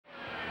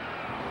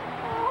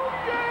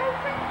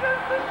I'm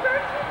just a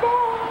sexy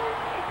boy,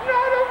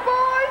 not a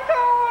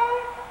fighter.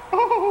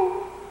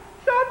 Oh,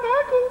 Shawn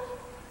Michaels,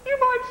 you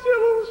might see a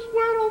little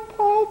sweat on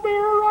Paul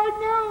Bearer right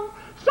now.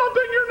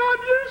 Something you're not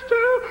used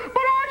to,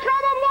 but I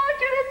kind of like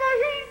it in the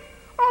heat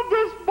of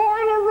this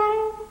boiler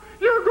room.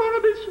 You're going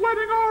to be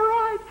sweating all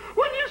right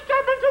when you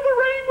step into the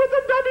ring with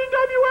the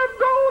WWF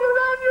gold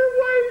around your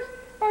waist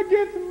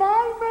against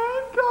my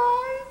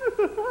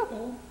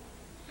mankind.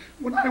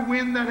 When I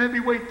win that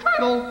heavyweight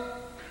title,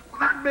 will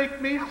that make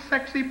me a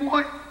sexy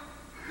boy?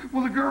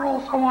 Will the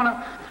girls want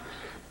to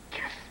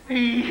kiss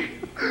me?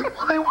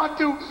 Will they want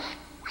to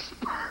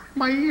whisper in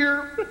my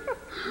ear?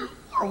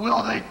 Or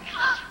will they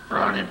just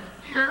run in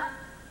here?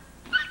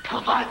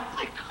 Because I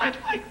think I'd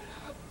like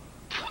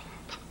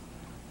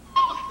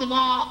most of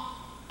all,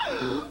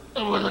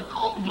 with a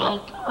gold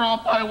belt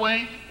around my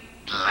waist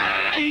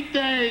any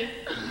day.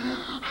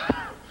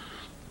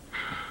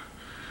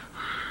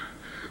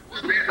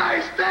 Will be a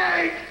nice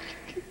day.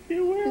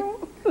 You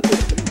will.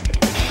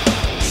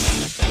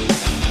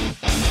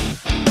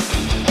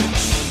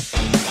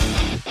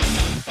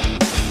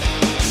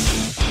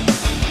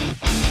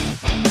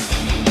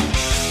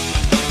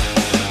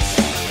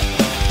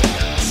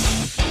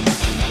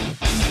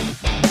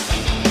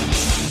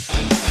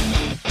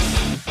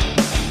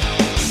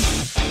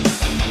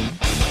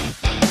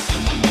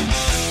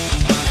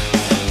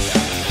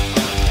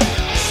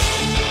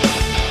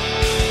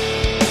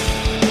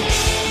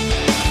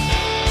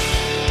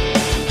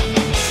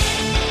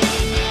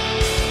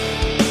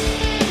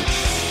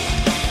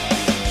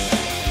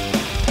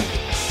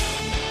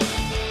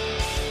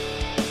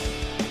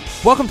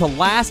 Welcome to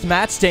Last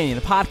Match Standing,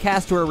 the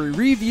podcast where we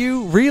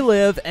review,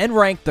 relive, and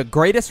rank the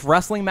greatest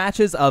wrestling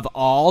matches of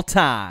all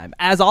time.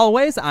 As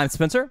always, I'm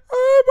Spencer.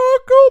 I'm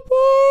Uncle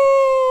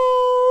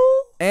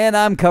Paul. And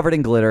I'm covered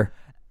in glitter.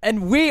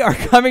 And we are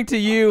coming to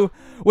you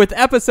with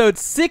episode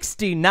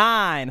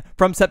 69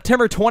 from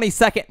September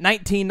 22nd,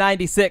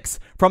 1996,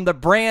 from the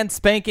brand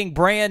spanking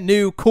brand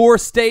new Core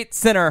State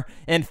Center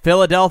in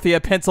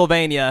Philadelphia,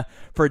 Pennsylvania,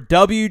 for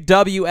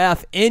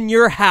WWF In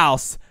Your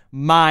House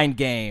Mind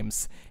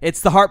Games. It's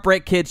the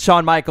Heartbreak Kid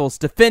Shawn Michaels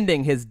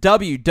defending his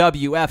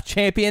WWF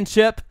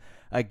Championship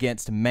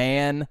against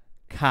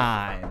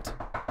Mankind.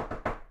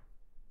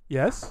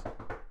 Yes?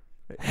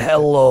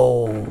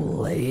 Hello,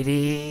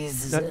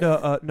 ladies.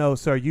 No,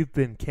 sir, you've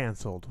been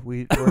canceled.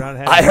 We're not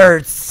having... I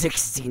heard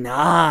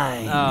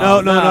 69.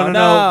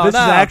 No. This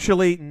is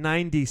actually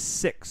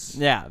 96.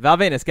 Yeah, Val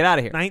Venus, get out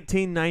of here.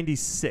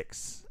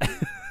 1996.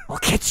 I'll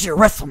catch you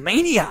at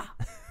WrestleMania.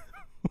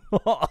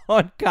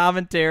 On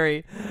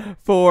commentary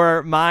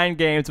for Mind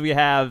Games, we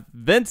have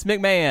Vince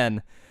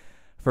McMahon,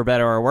 for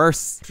better or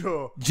worse,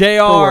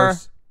 JR,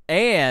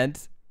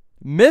 and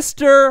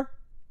Mr.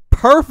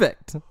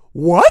 Perfect.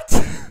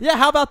 What? Yeah,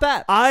 how about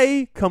that?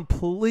 I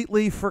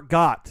completely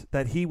forgot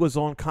that he was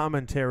on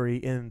commentary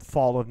in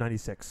fall of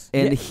 96.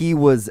 And he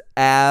was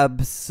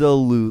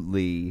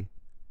absolutely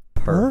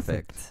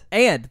perfect.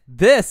 And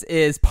this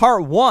is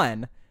part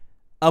one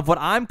of what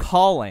I'm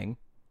calling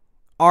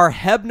our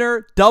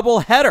Hebner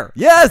doubleheader.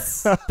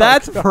 Yes!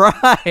 That's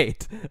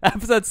right.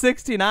 Episode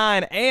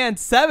 69 and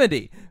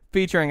 70,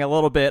 featuring a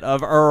little bit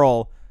of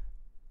Earl.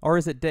 Or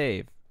is it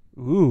Dave?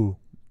 Ooh.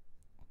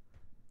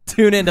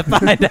 Tune in to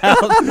find out.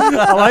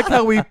 I like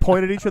how we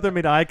pointed at each other,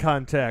 made eye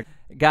contact.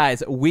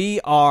 Guys, we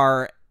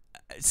are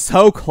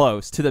so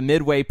close to the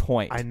midway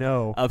point. I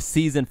know. Of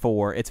season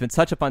 4. It's been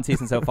such a fun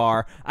season so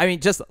far. I mean,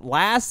 just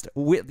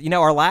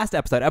our last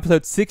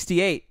episode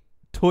 68,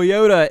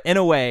 Toyota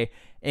Inoue.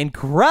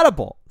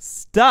 Incredible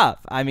stuff.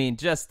 I mean,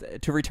 just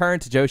to return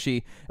to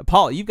Joshi.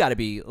 Paul, you've got to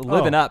be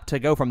living up to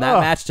go from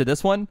that match to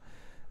this one.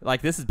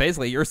 Like, this is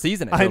basically your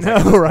season. I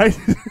know, right?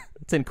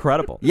 It's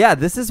incredible. Yeah,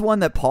 this is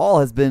one that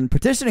Paul has been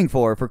petitioning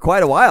for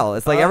quite a while.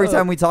 It's like every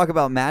time we talk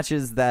about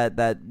matches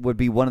that would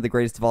be one of the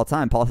greatest of all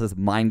time, Paul says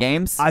Mind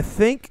Games. I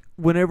think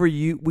whenever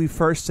we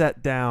first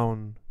sat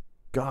down,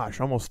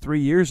 almost 3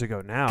 years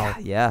ago now.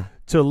 Yeah.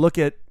 To look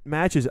at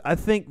matches, I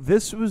think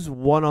this was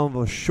one on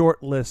the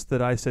short list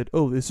that I said,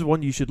 this is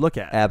one you should look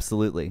at.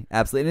 Absolutely.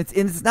 And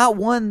it's not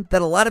one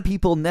that a lot of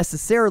people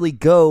necessarily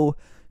go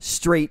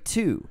straight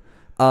to.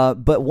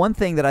 But one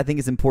thing that I think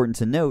is important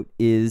to note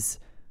is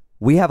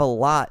we have a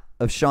lot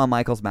of Shawn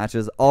Michaels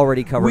matches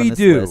already covered on this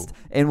list.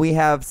 And we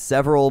have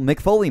several Mick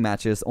Foley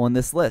matches on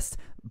this list.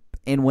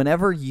 And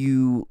whenever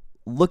you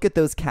look at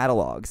those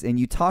catalogs and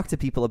you talk to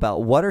people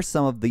about what are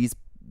some of the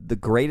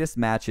greatest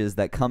matches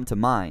that come to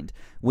mind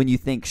when you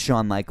think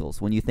Shawn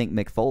Michaels, when you think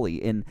Mick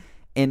Foley, and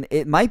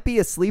it might be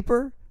a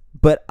sleeper,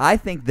 but I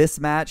think this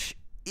match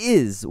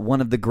is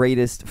one of the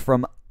greatest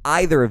from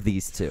either of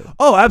these two.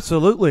 Oh,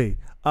 absolutely.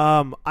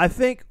 I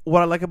think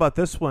what I like about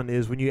this one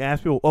is when you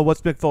ask people,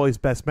 what's Mick Foley's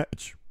best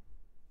match?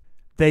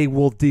 They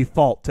will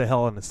default to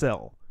Hell in a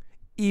Cell,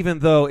 even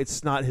though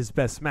it's not his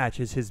best match,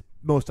 it's his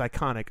most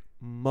iconic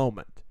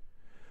moment.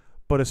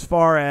 But as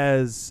far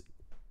as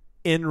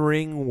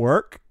in-ring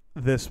work,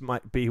 this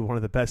might be one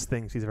of the best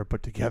things he's ever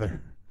put together.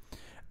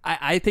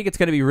 I think it's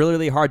going to be really,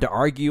 really hard to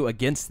argue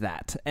against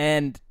that.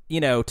 And,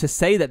 to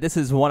say that this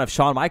is one of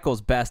Shawn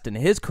Michaels' best in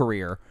his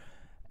career,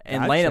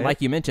 and Landon,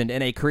 like you mentioned,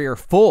 in a career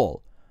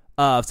full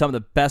of some of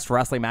the best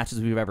wrestling matches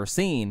we've ever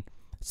seen,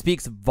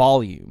 speaks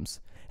volumes.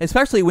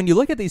 Especially when you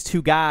look at these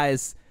two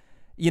guys,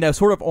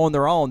 sort of on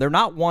their own. They're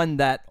not one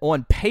that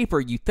on paper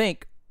you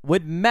think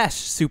would mesh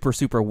super,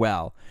 super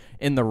well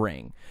in the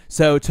ring.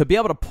 So to be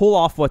able to pull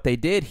off what they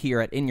did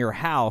here at In Your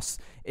House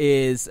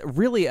is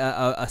really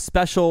a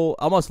special,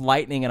 almost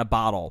lightning in a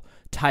bottle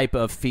type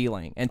of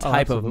feeling and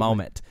type of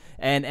moment.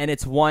 And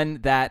it's one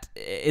that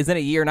is in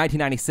a year,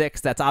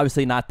 1996, that's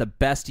obviously not the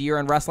best year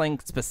in wrestling,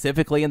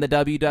 specifically in the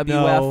WWF.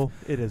 No,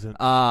 it isn't.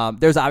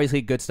 There's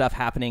obviously good stuff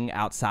happening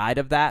outside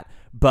of that,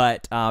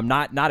 but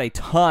not a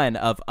ton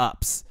of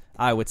ups,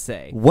 I would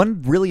say.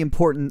 One really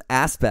important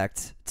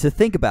aspect to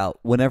think about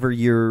whenever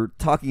you're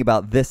talking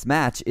about this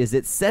match is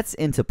it sets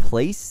into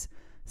place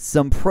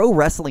some pro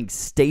wrestling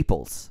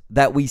staples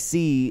that we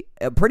see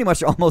pretty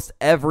much almost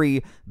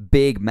every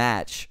big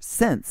match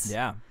since.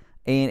 Yeah.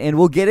 And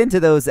we'll get into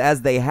those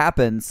as they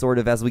happen, sort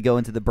of as we go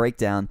into the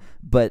breakdown.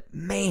 But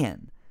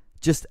man,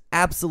 just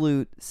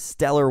absolute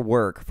stellar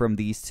work from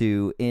these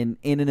two in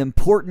an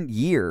important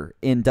year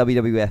in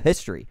WWF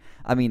history.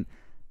 I mean,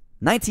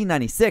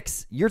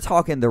 1996, you're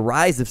talking the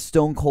rise of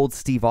Stone Cold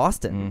Steve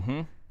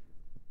Austin.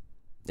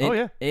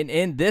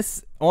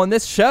 On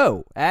this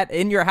show at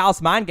In Your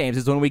House Mind Games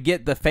is when we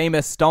get the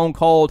famous Stone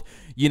Cold,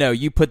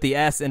 you put the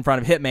S in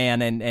front of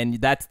Hitman,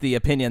 and that's the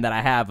opinion that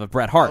I have of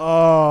Bret Hart.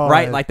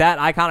 Right? Like that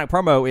iconic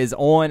promo is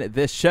on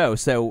this show.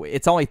 So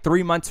it's only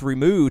 3 months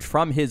removed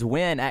from his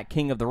win at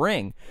King of the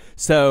Ring.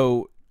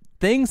 So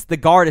the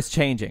guard is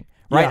changing,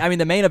 right? Yeah. I mean,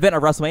 the main event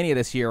of WrestleMania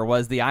this year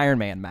was the Iron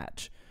Man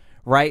match,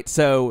 right?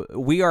 So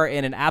we are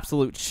in an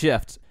absolute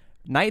shift.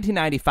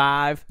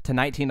 1995 to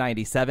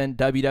 1997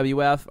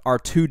 WWF are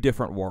two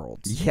different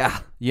worlds.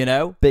 Yeah.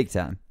 Big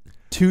time.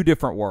 Two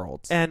different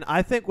worlds. And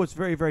I think what's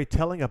very, very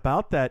telling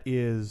about that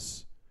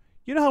is,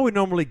 how we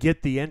normally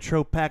get the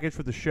intro package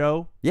for the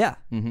show? Yeah.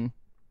 Mm-hmm.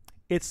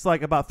 It's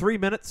like about 3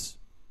 minutes.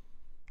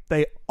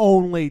 They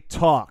only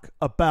talk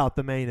about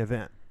the main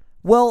event.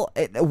 Well,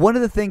 one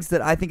of the things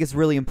that I think is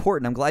really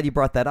important, I'm glad you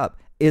brought that up,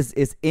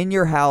 is In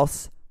Your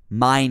House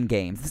Mind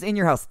Games. This is In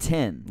Your House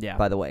 10,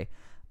 by the way.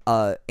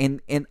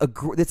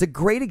 It's a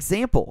great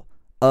example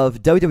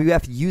of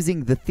WWF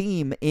using the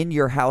theme In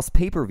Your House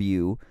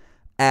pay-per-view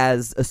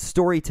as a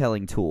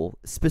storytelling tool,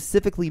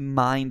 specifically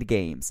mind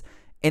games.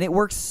 And it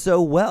works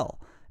so well,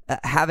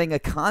 having a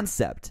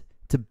concept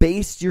to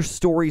base your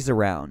stories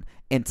around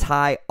and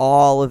tie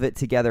all of it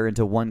together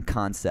into one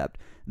concept.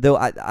 Though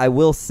I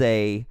will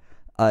say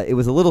it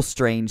was a little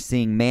strange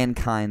seeing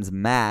Mankind's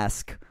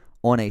mask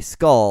on a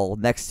skull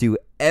next to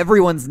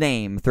everyone's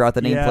name throughout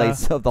the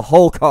nameplates of the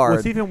whole card.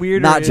 What's even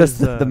weirder not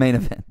just is, the main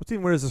event. What's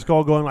even weirder is the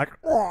skull going like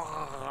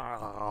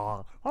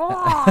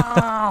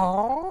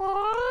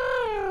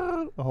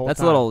that's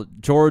a little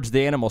George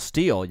the Animal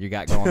Steel you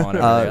got going on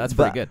over there. That's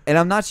pretty good. And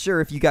I'm not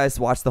sure if you guys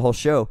watched the whole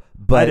show,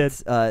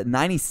 but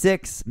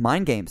 96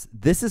 Mind Games,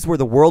 this is where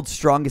the world's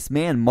strongest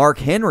man, Mark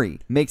Henry,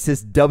 makes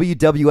his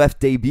WWF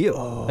debut.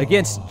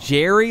 Against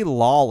Jerry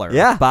Lawler,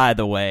 by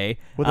the way.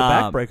 With a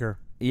backbreaker.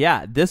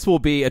 Yeah, this will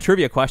be a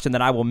trivia question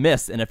that I will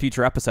miss in a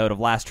future episode of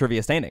Last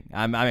Trivia Standing.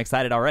 I'm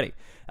excited already.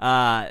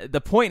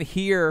 The point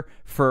here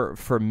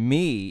for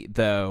me,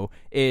 though,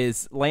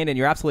 is, Landon,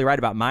 you're absolutely right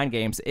about Mind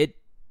Games. It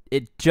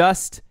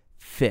just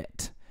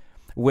fit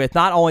with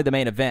not only the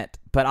main event,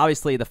 but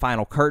obviously the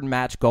final curtain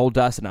match,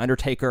 Goldust and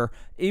Undertaker.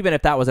 Even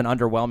if that was an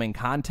underwhelming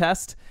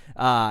contest,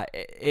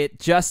 it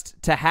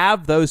just to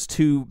have those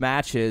two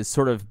matches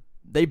sort of,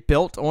 they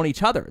built on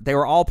each other. They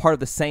were all part of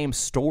the same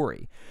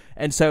story.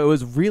 And so it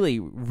was really,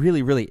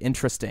 really, really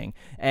interesting.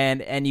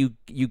 And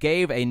you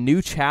gave a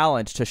new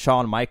challenge to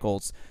Shawn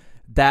Michaels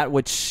that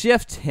would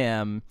shift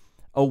him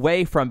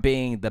away from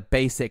being the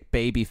basic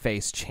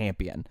babyface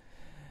champion.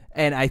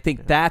 And I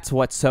think that's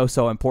what's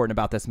so important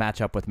about this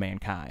matchup with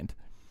Mankind.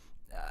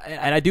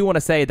 And I do want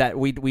to say that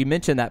we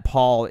mentioned that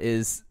Paul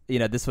is,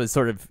 this was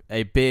sort of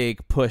a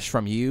big push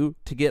from you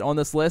to get on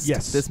this list,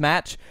 this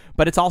match,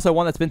 but it's also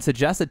one that's been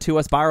suggested to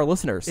us by our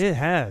listeners. It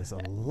has a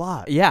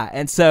lot. Yeah,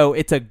 and so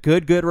it's a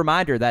good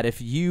reminder that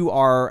if you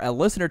are a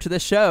listener to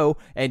this show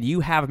and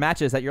you have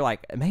matches that you're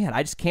like, man,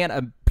 I just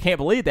can't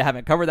believe they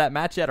haven't covered that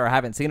match yet, or I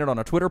haven't seen it on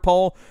a Twitter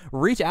poll,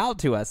 reach out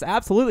to us.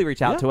 Absolutely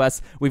reach out to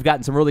us. We've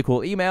gotten some really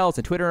cool emails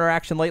and Twitter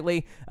interaction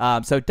lately,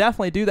 so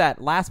definitely do that.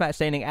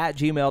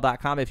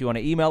 lastmatchstanding@gmail.com. If you want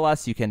to email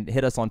us, you can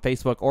hit us on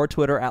Facebook or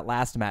Twitter at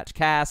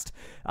lastmatchcast.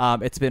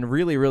 It's been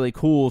really, really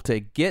cool to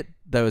get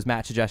those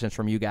match suggestions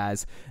from you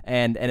guys,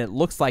 and it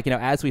looks like,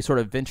 as we sort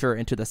of venture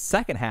into the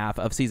second half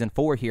of season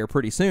 4 here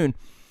pretty soon,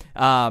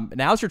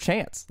 now's your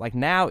chance.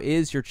 Now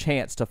is your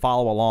chance to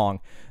follow along.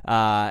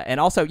 And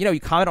also, you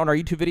comment on our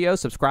YouTube videos,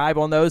 subscribe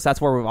on those.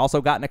 That's where we've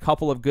also gotten a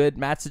couple of good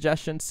match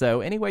suggestions.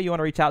 So any way you want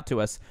to reach out to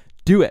us,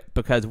 do it,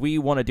 because we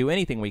want to do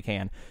anything we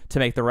can to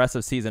make the rest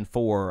of season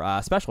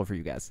 4 special for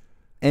you guys.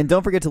 And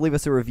don't forget to leave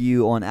us a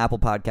review on Apple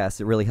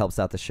Podcasts. It really helps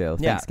out the show.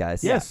 Thanks,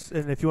 guys. Yes,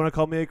 and if you want to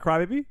call me a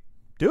crybaby,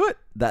 Do it.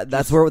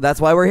 That's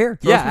why we're here.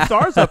 Throw some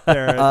stars up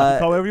there. And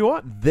call whatever you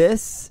want.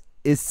 This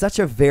is such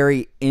a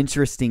very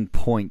interesting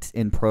point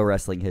in pro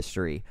wrestling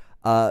history.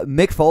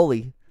 Mick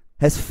Foley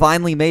has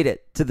finally made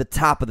it to the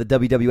top of the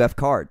WWF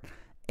card,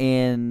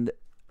 and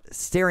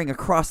staring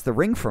across the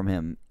ring from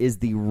him is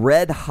the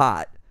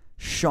red-hot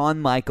Shawn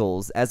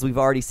Michaels, as we've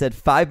already said,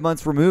 5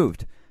 months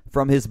removed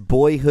from his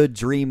boyhood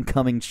dream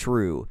coming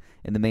true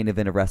in the main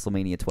event of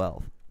WrestleMania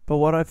 12. But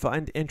what I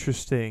find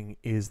interesting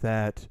is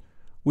that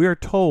we are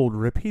told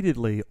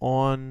repeatedly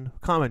on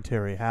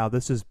commentary how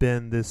this has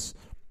been this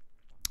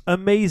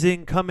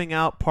amazing coming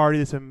out party,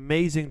 this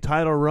amazing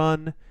title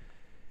run,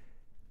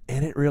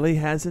 and it really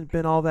hasn't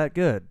been all that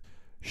good.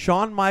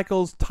 Shawn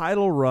Michaels'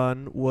 title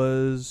run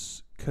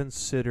was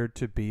considered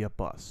to be a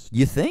bust.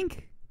 You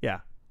think?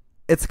 Yeah.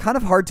 It's kind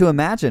of hard to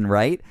imagine,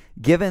 right?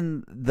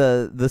 Given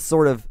the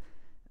sort of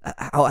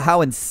how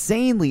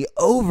insanely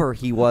over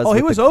he was. Oh, with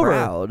he was the over.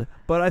 crowd.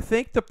 But I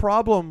think the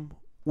problem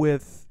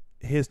with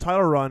his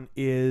title run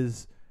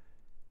is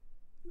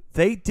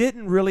they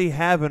didn't really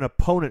have an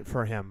opponent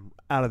for him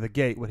out of the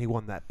gate when he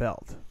won that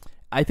belt.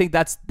 I think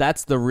that's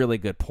the really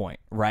good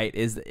point, right?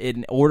 Is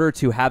in order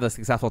to have a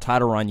successful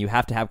title run, you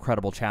have to have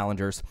credible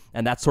challengers,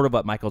 and that's sort of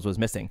what Michaels was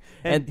missing.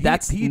 And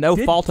that's no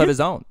fault of his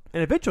own.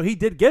 And eventually he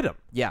did get him.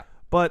 Yeah.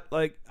 But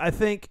I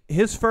think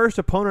his first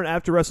opponent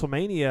after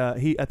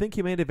WrestleMania, I think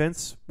he made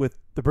events with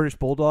the British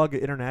Bulldog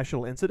at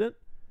International Incident.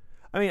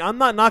 I mean, I'm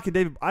not knocking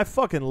David. I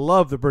fucking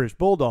love the British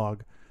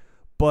Bulldog,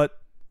 but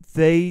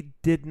they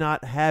did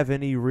not have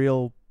any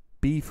real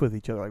beef with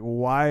each other. Like,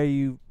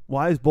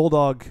 why is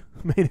Bulldog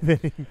main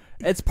eventing?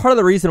 It's part of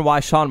the reason why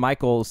Shawn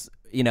Michaels,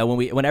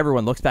 when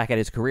everyone looks back at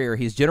his career,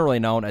 he's generally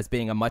known as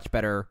being a much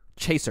better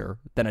chaser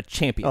than a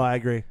champion. Oh, I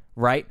agree.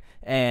 Right?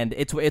 And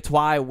it's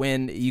why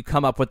when you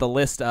come up with a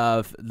list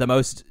of the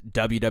most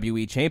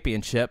WWE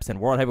championships and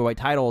world heavyweight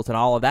titles and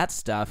all of that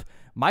stuff,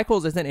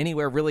 Michaels isn't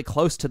anywhere really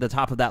close to the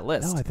top of that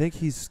list. No, I think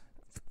he's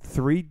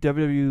 3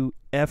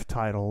 WWF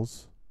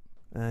titles.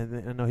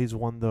 And I know he's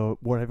won the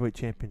world heavyweight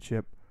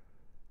championship.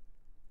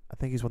 I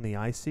think he's won the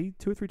IC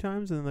 2 or 3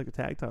 times, and then the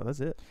tag title. That's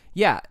it.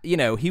 Yeah,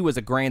 he was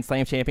a Grand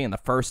Slam champion, the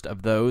first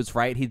of those,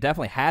 right? He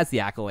definitely has the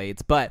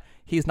accolades, but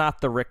he's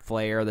not the Ric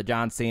Flair, the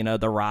John Cena,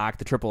 the Rock,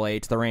 the Triple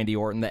H, the Randy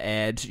Orton, the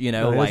Edge.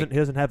 No, he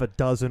doesn't have a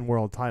dozen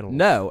world titles.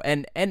 No,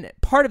 and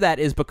part of that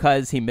is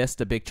because he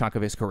missed a big chunk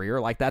of his career.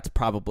 Like, that's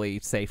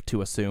probably safe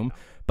to assume.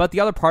 But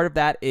the other part of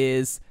that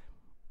is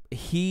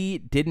he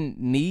didn't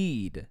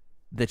need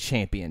the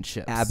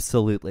championships.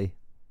 Absolutely.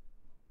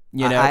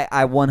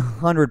 I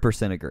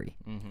 100% agree.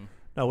 Mm-hmm.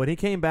 No, when he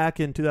came back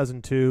in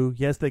 2002,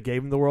 yes, they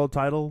gave him the world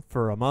title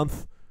for a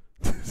month,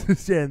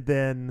 and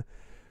then,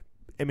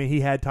 I mean, he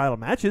had title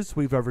matches.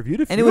 We've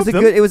reviewed a few, and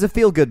it was a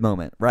feel good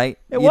moment, right?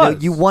 It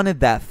was. You wanted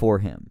that for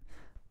him,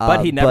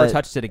 but he never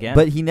touched it again.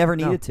 But he never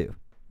needed to.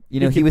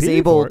 He was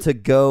able to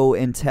go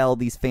and tell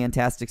these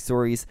fantastic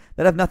stories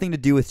that have nothing to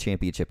do with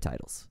championship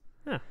titles.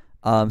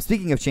 Huh.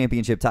 Speaking of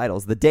championship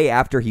titles, the day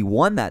after he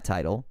won that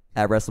title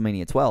at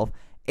WrestleMania 12,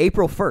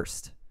 April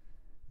 1st.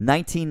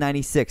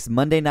 1996,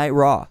 Monday Night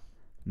Raw,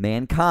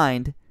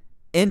 Mankind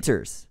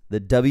enters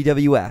the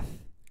WWF,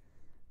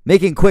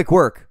 making quick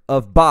work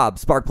of Bob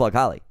Sparkplug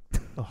Holly.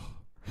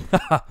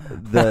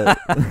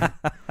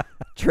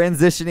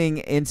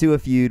 Transitioning into a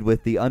feud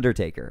with The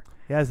Undertaker.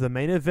 Yes, the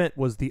main event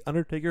was The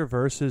Undertaker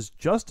versus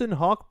Justin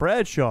Hawk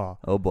Bradshaw.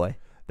 Oh, boy.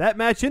 That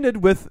match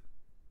ended with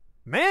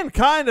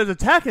Mankind is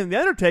attacking The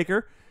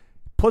Undertaker,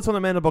 puts on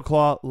the mandible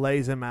claw,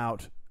 lays him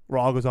out.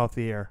 Raw goes off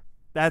the air.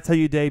 That's how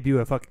you debut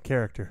a fucking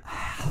character.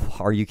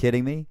 Are you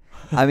kidding me?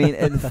 I mean,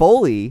 and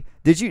Foley,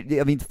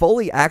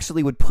 Foley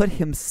actually would put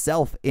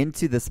himself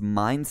into this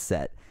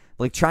mindset,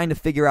 like trying to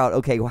figure out,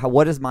 okay,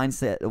 what is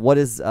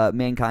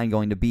Mankind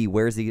going to be?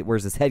 Where's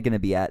his head going to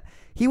be at?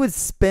 He would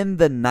spend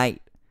the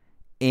night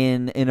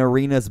in an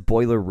arena's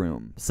boiler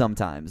room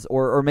sometimes,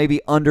 or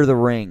maybe under the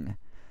ring,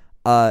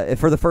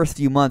 for the first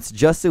few months,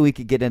 just so he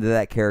could get into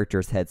that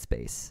character's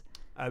headspace.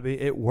 I mean,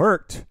 it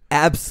worked.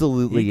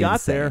 Absolutely, he got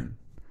insane. there.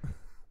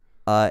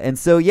 And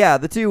so, yeah,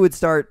 the two would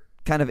start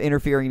kind of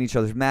interfering in each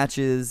other's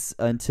matches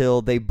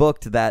until they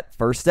booked that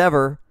first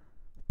ever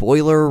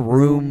Boiler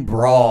Room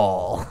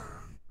Brawl,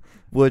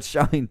 which,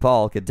 I mean,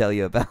 Paul could tell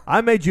you about.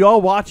 I made you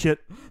all watch it,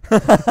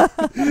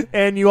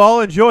 and you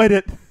all enjoyed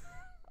it.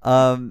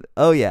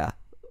 Oh, yeah.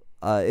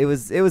 It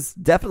was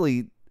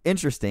definitely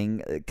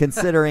interesting,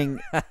 considering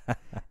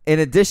in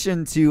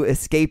addition to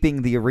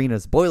escaping the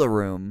arena's boiler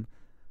room,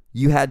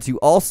 you had to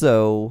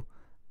also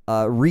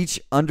reach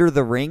under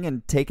the ring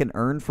and take an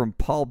urn from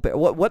Paul Bear.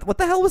 What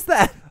the hell was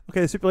that?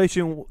 Okay, the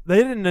stipulation,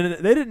 they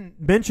didn't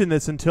mention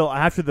this until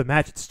after the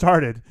match had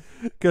started,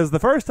 because the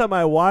first time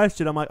I watched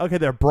it, I'm like, okay,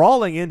 they're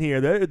brawling in here.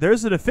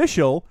 There's an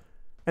official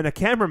and a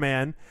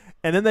cameraman,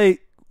 and then they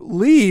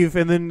leave,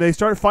 and then they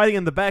start fighting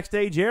in the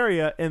backstage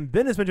area, and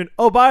then it's mentioned,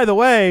 oh, by the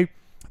way,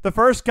 the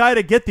first guy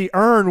to get the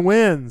urn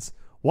wins.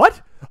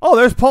 What? Oh,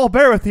 there's Paul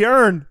Bear with the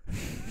urn.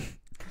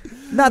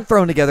 Not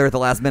thrown together at the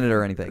last minute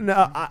or anything.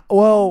 No,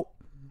 well,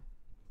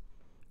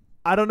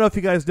 I don't know if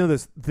you guys know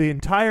this. The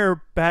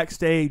entire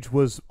backstage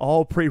was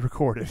all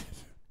pre-recorded.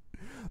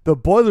 The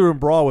Boiler Room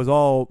Brawl was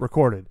all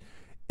recorded.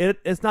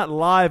 It's not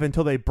live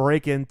until they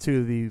break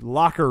into the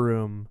locker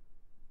room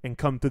and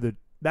come through the...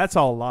 That's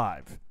all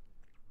live.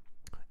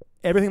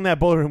 Everything in that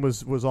Boiler Room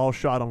was all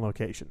shot on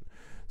location.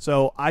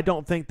 So I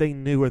don't think they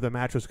knew where the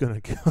match was going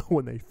to go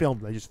when they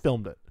filmed it. They just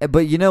filmed it.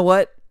 But you know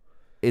what?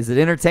 Is it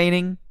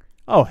entertaining?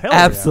 Oh, hell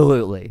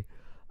Absolutely.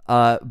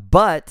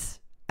 But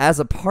as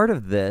a part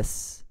of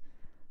this,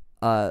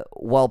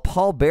 while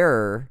Paul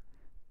Bearer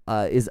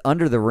is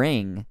under the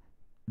ring,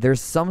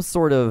 there's some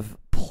sort of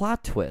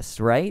plot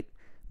twist, right?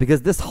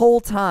 Because this whole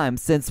time,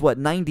 since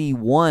 90,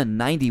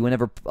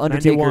 whenever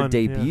Undertaker 91,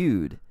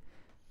 debuted,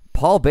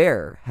 Paul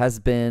Bearer has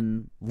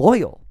been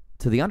loyal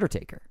to The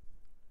Undertaker.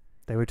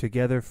 They were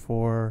together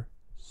for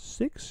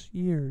 6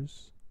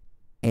 years.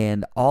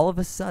 And all of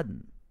a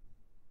sudden...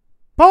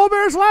 Paul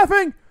Bear's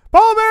laughing!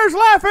 Paul Bear's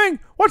laughing!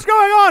 What's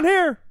going on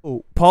here?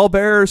 Oh, Paul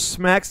Bear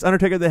smacks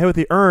Undertaker in the head with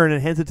the urn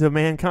and hands it to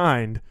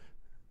Mankind.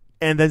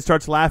 And then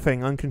starts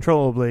laughing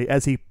uncontrollably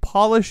as he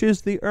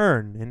polishes the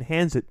urn and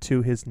hands it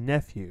to his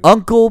nephew.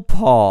 Uncle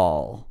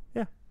Paul.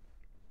 Yeah.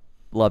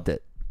 Loved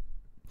it.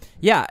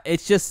 Yeah,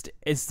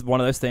 it's one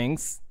of those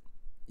things.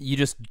 You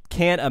just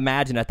can't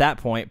imagine at that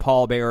point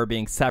Paul Bearer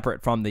being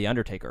separate from The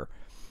Undertaker.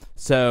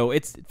 So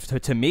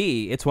to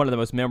me, it's one of the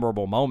most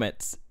memorable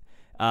moments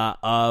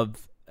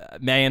of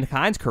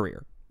Mankind's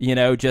career. You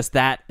know, just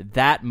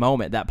that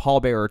moment, that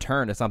Paul Bearer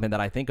turn is something that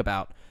I think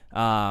about,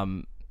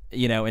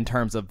 in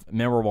terms of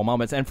memorable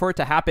moments. And for it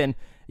to happen,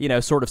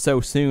 sort of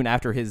so soon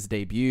after his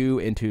debut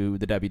into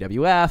the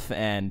WWF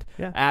and,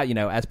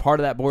 as part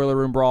of that Boiler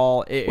Room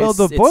Brawl.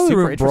 The Boiler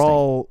Room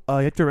Brawl, you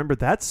have to remember,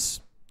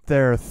 that's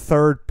their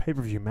third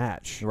pay-per-view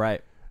match.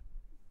 Right.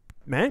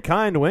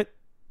 Mankind went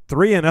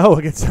 3-0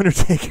 against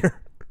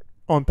Undertaker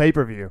on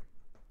pay-per-view.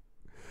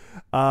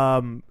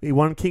 He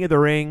won King of the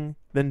Ring,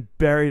 then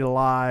Buried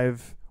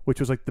Alive, which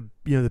was like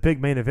the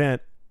big main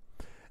event,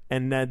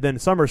 and then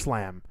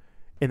SummerSlam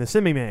in the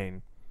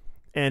semi-main.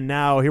 And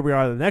now here we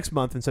are the next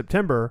month in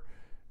September.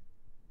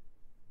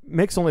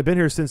 Mick's only been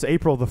here since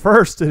April the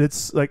 1st, and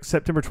it's like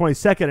September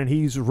 22nd, and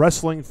he's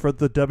wrestling for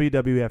the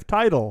WWF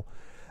title.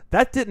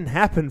 That didn't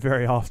happen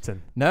very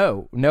often.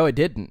 No, it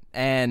didn't.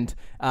 And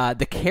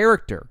the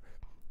character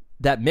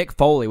that Mick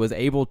Foley was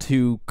able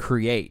to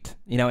create,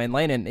 and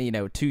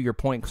Landon, to your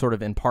point, sort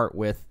of in part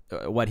with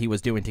what he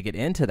was doing to get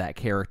into that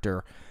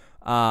character,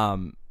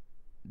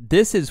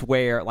 this is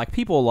where, like,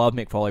 people love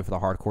Mick Foley for the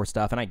hardcore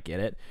stuff, and I get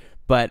it.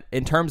 But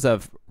in terms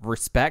of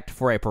respect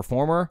for a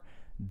performer,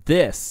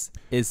 this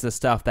is the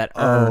stuff that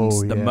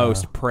earns the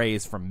most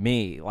praise from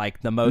me. Like,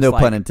 the most... No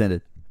pun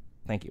intended.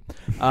 Thank you.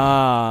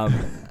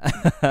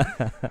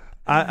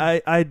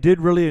 I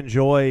did really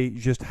enjoy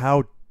just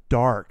how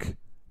dark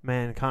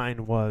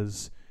Mankind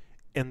was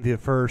in the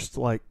first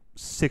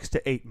 6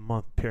 to 8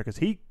 month period, because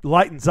he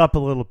lightens up a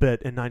little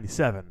bit in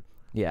 97.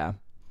 Yeah.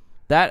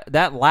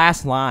 That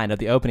last line of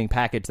the opening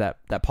package that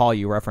Paul,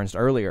 you referenced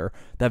earlier,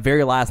 that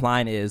very last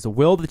line is,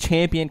 will the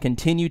champion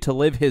continue to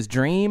live his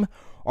dream,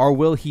 or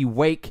will he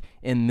wake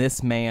in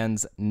this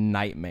man's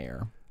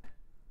nightmare?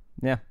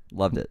 Yeah.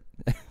 Loved it.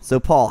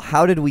 So, Paul,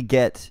 how did we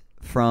get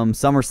from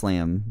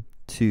SummerSlam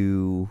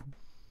to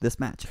this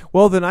match?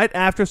 Well, the night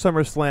after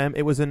SummerSlam,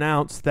 it was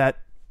announced that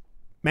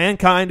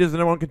Mankind is the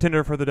number one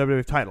contender for the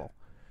WWF title.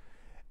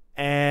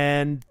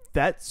 And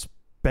that's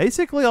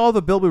basically all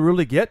the build we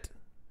really get,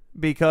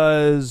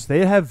 because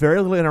they have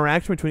very little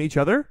interaction between each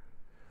other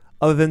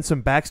other than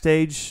some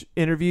backstage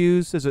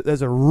interviews.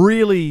 There's a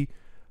really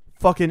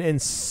fucking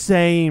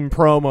insane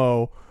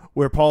promo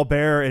where Paul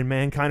Bearer and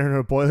Mankind are in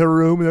a boiler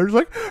room, and they're just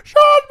like,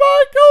 Shawn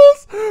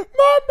Michaels,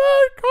 my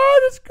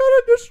Mankind is going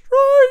to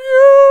destroy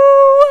you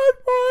at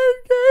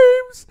Mind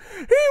Games.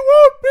 He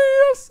won't be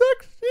a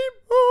sexy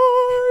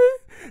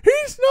boy.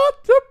 He's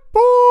not a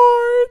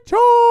boy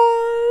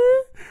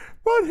toy,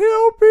 but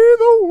he'll be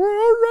the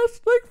World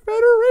Wrestling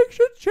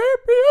Federation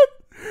champion.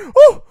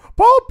 Oh,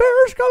 Paul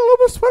Bearer's got a little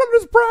bit of sweat on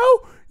his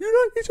brow. You're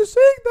not used to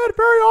seeing that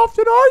very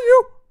often, are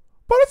you?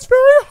 But it's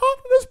very hot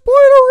in this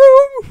boiler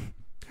room.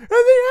 And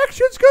the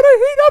action's going to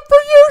heat up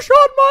for you,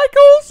 Shawn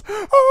Michaels.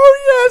 Oh,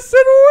 yes,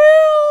 it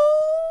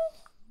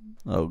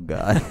will. Oh,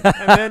 God.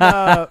 And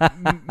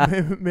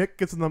then Mick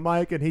gets on the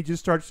mic, and he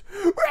just starts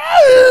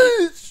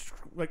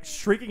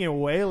shrieking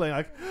and wailing,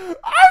 like,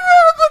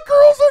 the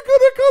girls are going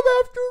to come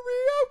after me.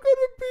 I'm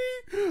going to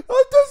be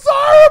a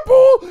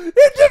desirable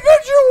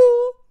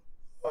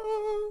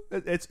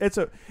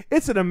individual.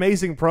 It's an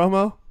amazing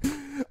promo.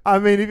 I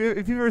mean,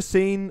 if you've ever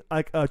seen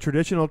a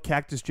traditional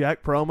Cactus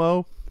Jack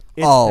promo,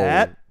 it's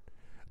that.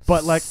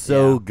 But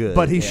good.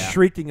 But he's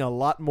shrieking a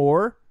lot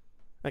more,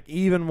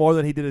 even more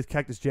than he did as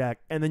Cactus Jack.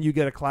 And then you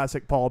get a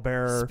classic Paul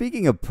Bearer.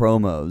 Speaking of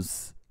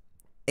promos,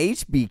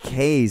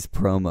 HBK's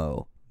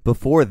promo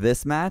before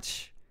this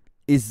match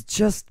is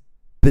just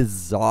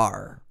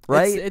bizarre,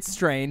 right? It's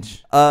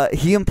strange.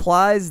 He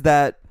implies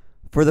that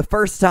for the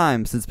first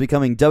time since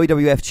becoming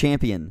WWF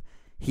champion,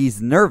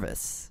 he's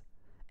nervous,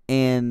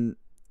 and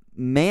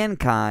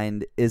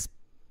Mankind is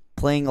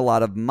playing a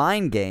lot of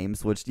mind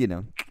games, which,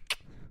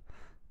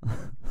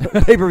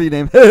 pay-per-view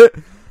name.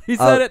 He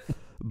said it.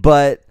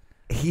 But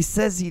he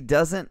says he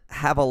doesn't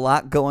have a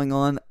lot going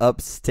on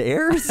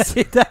upstairs.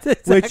 That's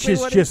exactly Which is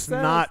what he just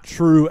says. not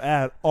true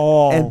at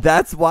all. And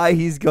that's why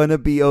he's going to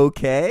be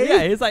okay?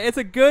 Yeah, he's like, it's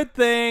a good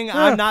thing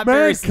I'm not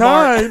very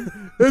smart.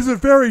 Mankind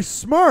isn't very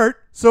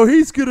smart, so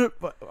he's gonna.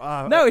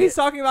 No, he's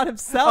talking about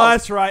himself. Oh,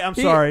 that's right. I'm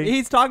sorry.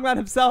 He's talking about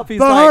himself. He's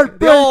The like,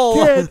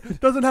 heartbreak kid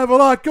doesn't have a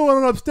lot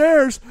going on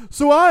upstairs,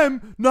 so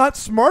I'm not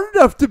smart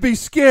enough to be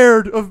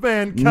scared of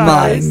mankind.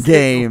 Mind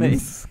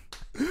games.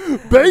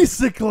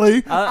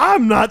 Basically,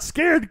 I'm not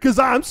scared because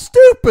I'm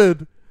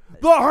stupid.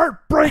 The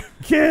heartbreak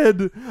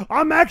kid.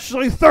 I'm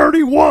actually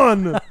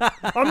 31.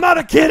 I'm not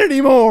a kid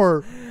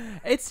anymore.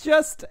 It's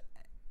just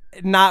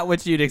not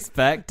what you'd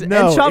expect.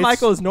 No, and Shawn it's-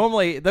 Michaels,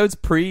 normally, those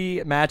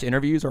pre-match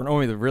interviews are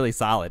normally really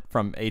solid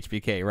from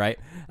HBK, right?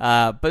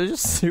 But it's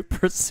just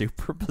super,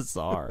 super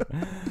bizarre.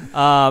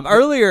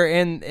 Earlier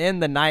in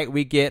the night,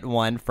 we get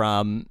one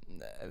from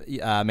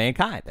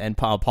Mankind and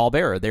Paul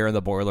Bearer. They're in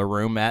the boiler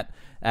room at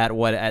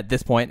what at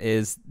this point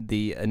is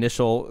the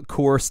initial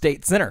Core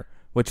State Center,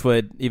 which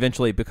would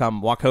eventually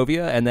become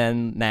Wachovia and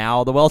then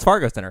now the Wells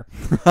Fargo Center.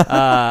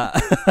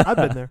 I've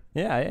been there.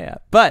 Yeah.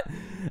 But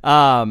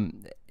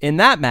in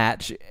that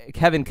match,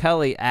 Kevin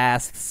Kelly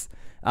asks,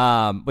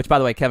 which, by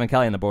the way, Kevin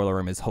Kelly in the boiler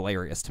room is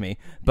hilarious to me.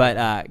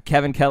 But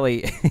Kevin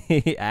Kelly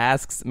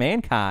asks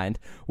Mankind,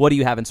 what do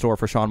you have in store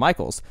for Shawn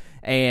Michaels?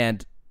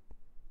 And,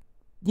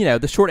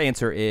 the short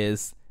answer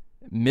is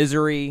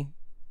misery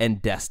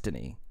and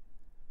destiny.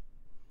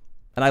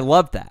 And I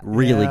love that.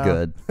 Really Yeah,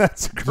 good.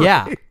 That's great.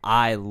 Yeah,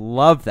 I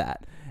love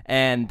that.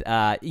 And,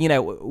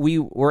 we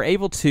were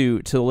able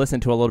to listen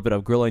to a little bit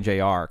of Grilling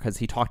JR because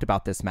he talked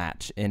about this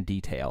match in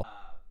detail.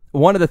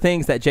 One of the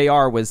things that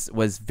JR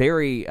was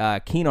very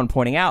keen on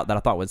pointing out that I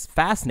thought was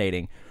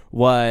fascinating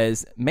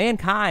was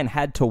Mankind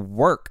had to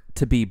work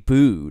to be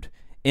booed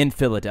in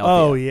Philadelphia.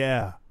 Oh,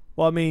 yeah.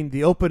 Well, I mean,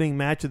 the opening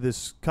match of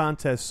this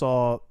contest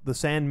saw the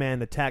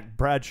Sandman attack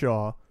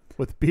Bradshaw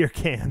with beer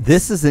cans.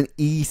 This is an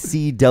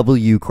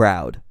ECW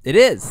crowd. It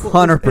is.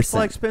 100%. It's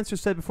like Spencer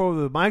said before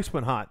the mics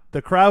went hot.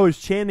 The crowd was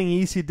chanting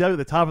ECW at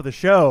the top of the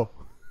show.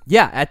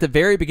 Yeah, at the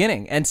very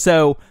beginning. And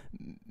so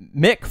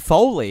Mick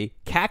Foley,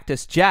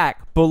 Cactus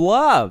Jack,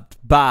 beloved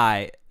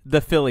by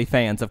the Philly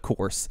fans, of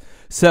course.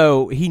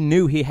 So he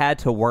knew he had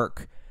to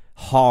work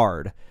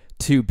hard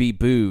to be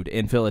booed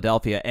in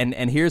Philadelphia. And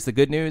here's the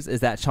good news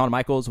is that Shawn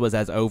Michaels was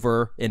as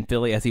over in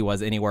Philly as he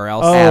was anywhere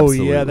else. Oh,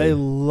 Absolutely. yeah. They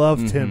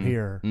loved him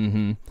here.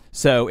 Mm-hmm.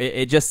 So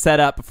it just set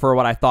up for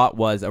what I thought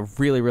was a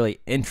really, really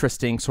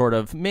interesting sort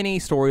of mini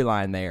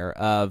storyline there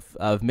of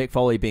Mick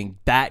Foley being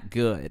that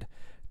good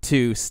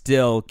to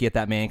still get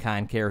that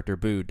Mankind character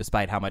booed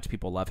despite how much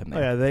people love him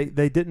there. Oh,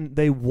 yeah,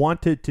 they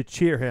wanted to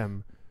cheer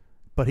him,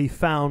 but he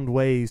found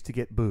ways to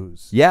get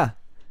boos. Yeah.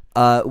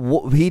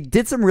 He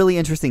did some really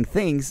interesting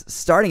things.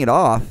 Starting it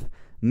off,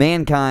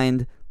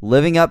 Mankind,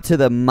 living up to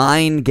the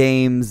Mind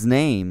Games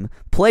name,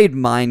 played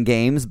Mind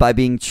Games by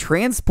being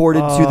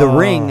transported to the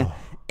ring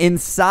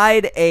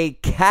inside a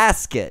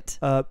casket.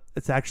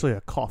 It's actually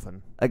a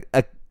coffin.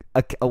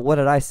 What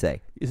did I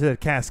say? You said a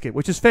casket,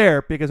 which is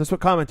fair because that's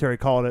what commentary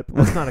called it.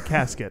 But it's not a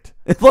casket.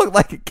 It looked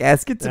like a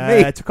casket to me.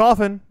 It's a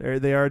coffin.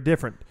 They are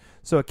different.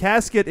 So a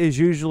casket is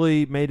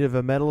usually made of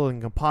a metal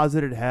and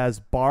composite. It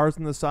has bars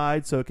on the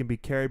side, so it can be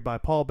carried by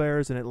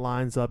pallbearers, and it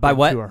lines up By into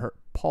what?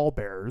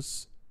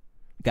 Pallbearers.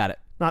 Got it.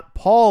 Not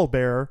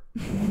pallbearer,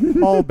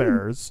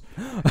 pallbearers.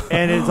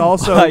 And it's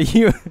also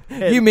you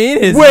mean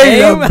his Wait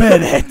name? a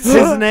minute.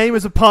 His name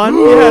is a pun.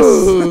 Yes.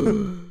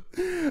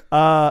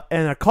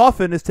 And a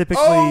coffin is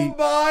typically. Oh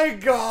my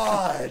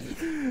God!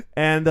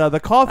 And the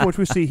coffin, which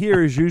we see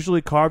here, is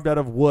usually carved out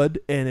of wood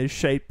and is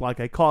shaped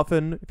like a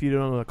coffin. If you don't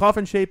know what a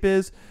coffin shape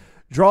is,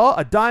 draw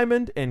a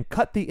diamond and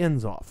cut the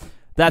ends off.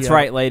 That's Yeah.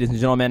 right, ladies and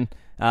gentlemen.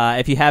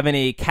 If you have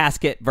any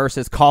casket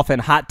versus coffin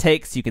hot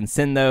takes, you can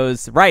send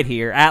those right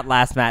here at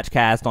Last Match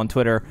Cast on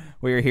Twitter.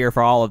 We are here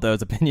for all of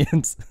those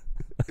opinions.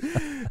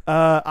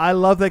 I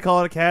love they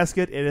call it a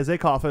casket. It is a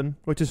coffin,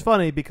 which is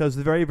funny because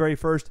the very, very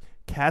first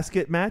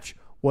casket match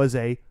was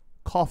a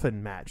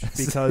coffin match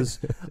because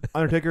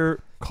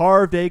Undertaker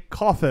carved a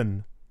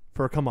coffin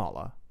for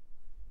Kamala.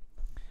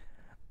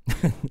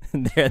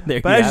 there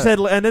But as you said,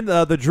 Landon,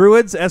 the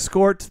Druids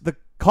escort the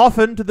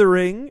coffin to the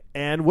ring,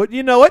 and wouldn't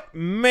you know it,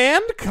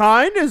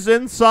 Mankind is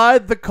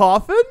inside the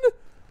coffin.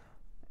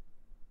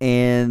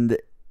 And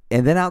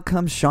then out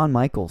comes Shawn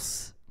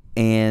Michaels,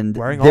 and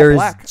Wearing all there's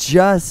black.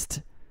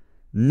 just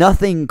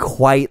nothing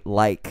quite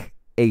like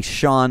a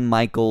Shawn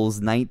Michaels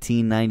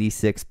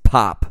 1996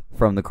 pop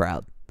from the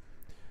crowd.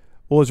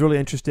 What was really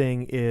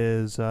interesting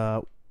is,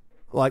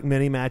 like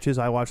many matches,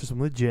 I watched this one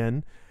with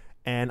Jen,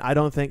 and I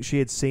don't think she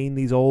had seen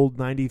these old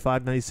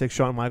 95, 96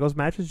 Shawn Michaels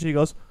matches. She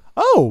goes,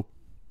 "Oh,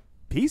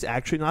 he's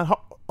actually not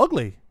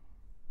ugly."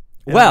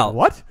 And Well, I'm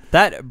like, what?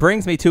 That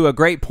brings me to a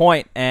great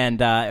point, and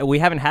we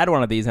haven't had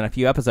one of these in a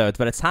few episodes,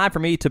 but it's time for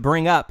me to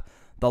bring up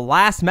the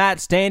last match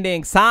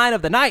standing sign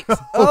of the night.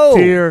 Oh,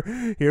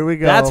 dear. Here we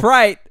go. That's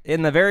right.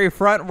 In the very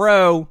front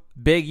row,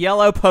 Big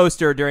yellow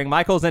poster during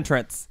Michael's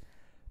entrance.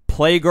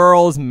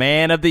 Playgirl's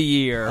Man of the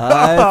Year.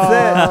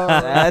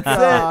 That's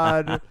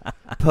it.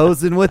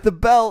 Posing with the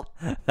belt.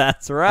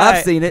 That's right.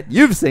 I've seen it.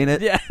 You've seen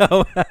it. Yeah.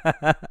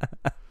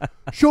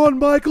 Shawn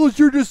Michaels,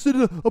 you're just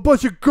in a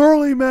bunch of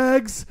girly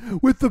mags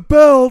with the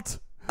belt.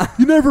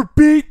 You never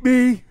beat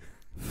me.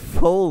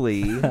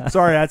 Foley.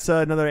 Sorry, that's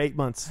another 8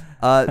 months.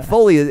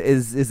 Foley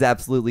is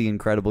absolutely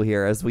incredible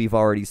here, as we've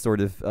already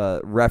sort of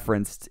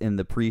referenced in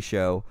the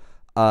pre-show.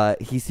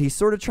 He's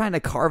sort of trying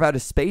to carve out a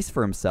space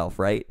for himself,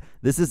 right?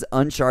 This is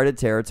uncharted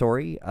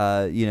territory,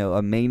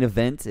 a main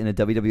event in a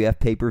WWF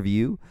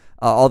pay-per-view,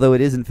 although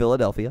it is in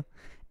Philadelphia.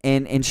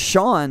 And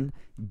Shawn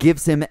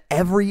gives him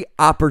every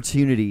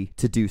opportunity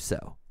to do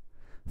so.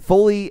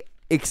 Foley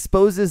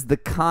exposes the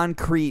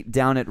concrete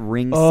down at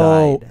ringside.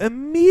 Oh,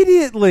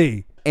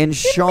 immediately. And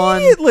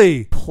Shawn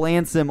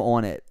plants him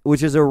on it,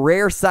 which is a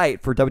rare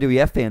sight for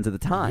WWF fans at the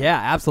time. Yeah,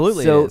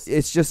 absolutely. So it is.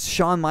 it's just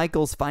Shawn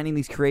Michaels finding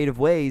these creative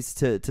ways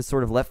to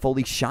sort of let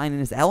Foley shine in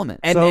his element.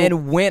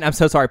 And when I'm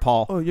so sorry,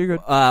 Paul. Oh, you're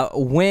good.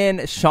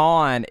 When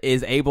Shawn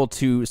is able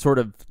to sort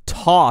of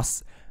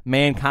toss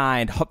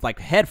Mankind like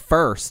head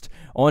first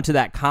onto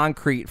that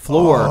concrete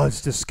floor, Oh,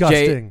 it's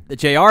disgusting.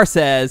 JR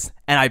says,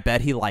 and I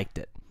bet he liked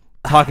it.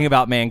 Talking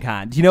about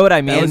Mankind. Do you know what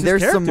I mean? And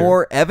there's some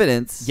more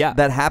evidence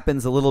that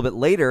happens a little bit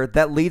later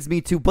that leads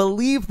me to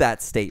believe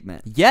that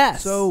statement.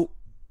 Yes. So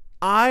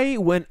I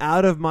went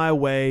out of my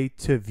way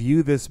to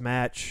view this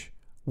match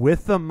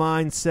with the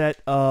mindset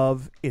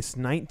of it's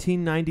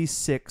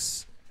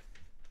 1996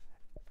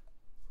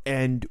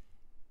 and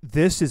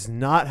this is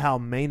not how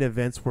main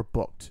events were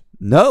booked.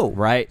 No.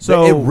 Right.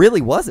 So it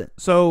really wasn't.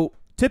 So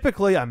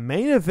typically a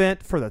main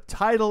event for the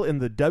title in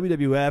the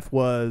WWF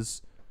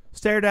was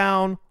stare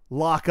down,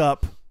 lock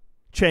up,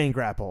 chain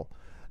grapple.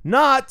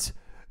 Not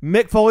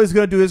Mick Foley's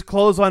going to do his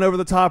clothesline over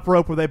the top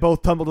rope where they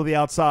both tumble to the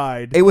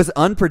outside. It was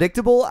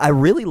unpredictable. I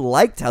really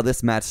liked how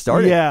this match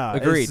started. Yeah,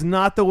 agreed. It's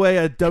not the way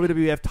a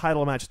WWF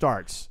title match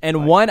starts.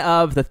 And one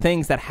of the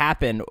things that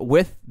happened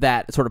with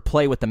that sort of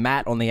play with the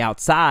mat on the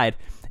outside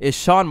is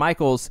Shawn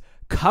Michaels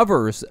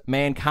covers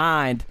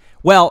Mankind.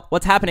 Well,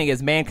 what's happening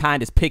is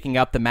Mankind is picking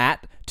up the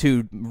mat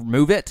to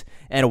move it,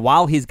 and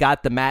while he's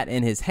got the mat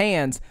in his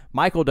hands,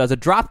 Michael does a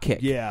drop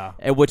kick,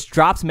 which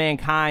drops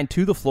Mankind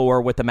to the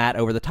floor with the mat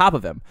over the top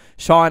of him.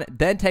 Shawn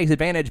then takes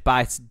advantage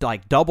by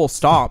like double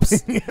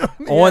stomps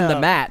on the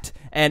mat,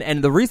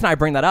 and the reason I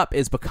bring that up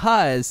is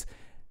because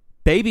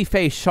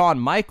babyface Shawn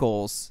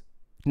Michaels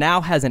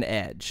now has an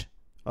edge.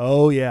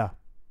 Oh yeah,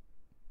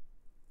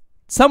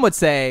 some would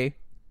say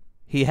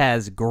he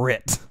has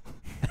grit.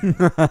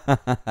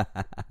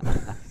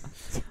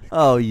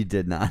 Oh, you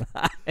did not.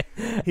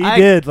 He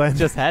did, Lance.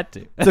 Just had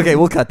to. It's okay.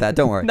 We'll cut that.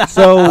 Don't worry.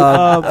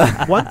 So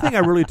one thing I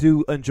really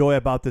do enjoy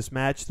about this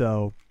match,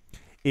 though,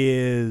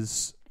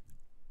 is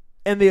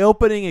in the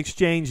opening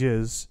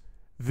exchanges,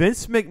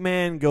 Vince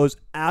McMahon goes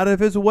out of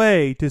his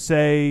way to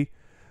say,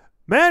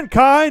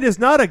 Mankind is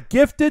not a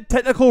gifted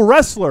technical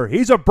wrestler.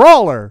 He's a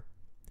brawler.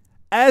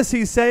 As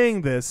he's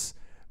saying this,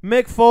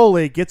 Mick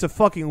Foley gets a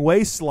fucking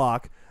waist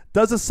lock,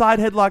 does a side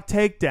headlock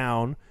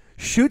takedown,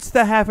 shoots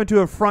the half into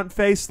a front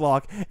face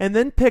lock, and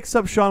then picks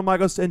up Shawn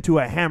Michaels into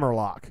a hammer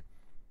lock.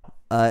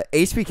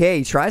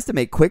 HBK tries to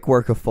make quick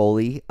work of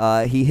Foley.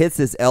 He hits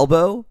his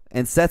elbow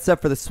and sets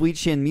up for the Sweet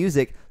Chin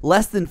Music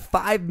less than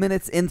 5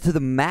 minutes into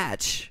the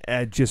match.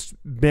 And just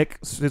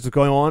Mick is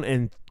going on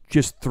and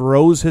just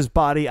throws his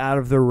body out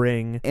of the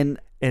ring and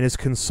is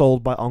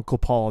consoled by Uncle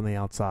Paul on the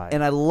outside.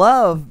 And I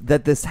love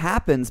that this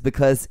happens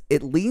because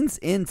it leans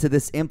into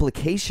this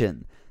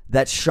implication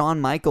that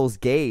Shawn Michaels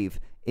gave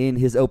in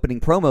his opening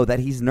promo that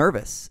he's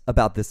nervous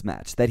about this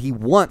match, that he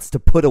wants to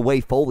put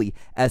away Foley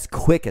as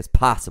quick as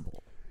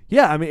possible.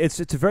 Yeah, I mean, it's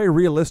a very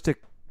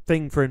realistic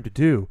thing for him to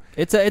do.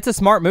 It's a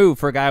smart move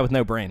for a guy with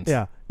no brains.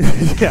 Yeah.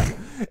 Yeah.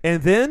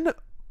 And then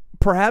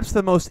perhaps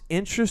the most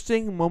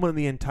interesting moment in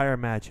the entire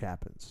match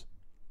happens.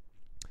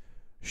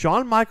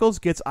 Shawn Michaels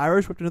gets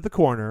Irish whipped into the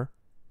corner,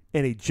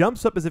 and he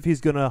jumps up as if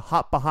he's going to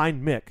hop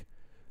behind Mick,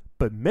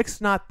 but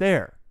Mick's not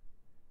there.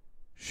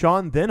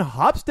 Shawn then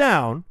hops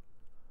down,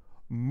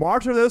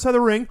 marches to the other side of the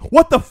ring.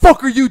 What the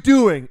fuck are you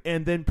doing?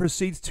 And then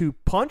proceeds to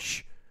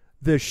punch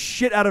the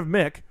shit out of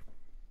Mick,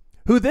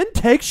 who then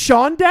takes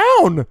Shawn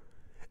down.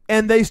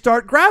 And they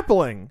start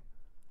grappling.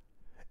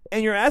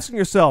 And you're asking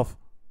yourself,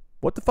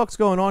 what the fuck's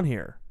going on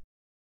here?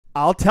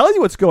 I'll tell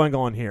you what's going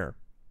on here.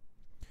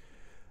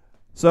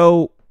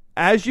 So,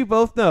 as you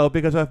both know,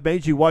 because I've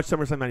made you watch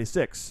SummerSlam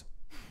 96,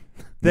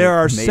 there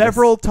are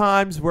several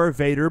times where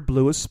Vader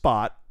blew a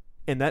spot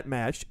in that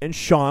match and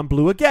Shawn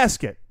blew a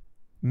gasket.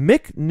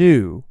 Mick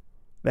knew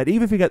that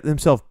even if he got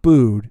himself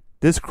booed,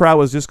 this crowd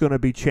was just going to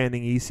be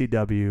chanting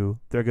ECW.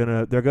 They're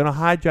gonna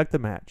hijack the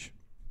match.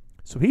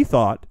 So he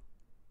thought,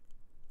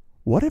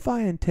 what if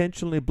I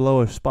intentionally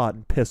blow a spot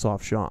and piss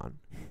off Shawn?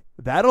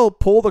 That'll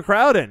pull the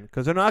crowd in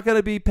because they're not going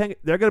to be paying.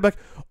 They're going to be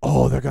like,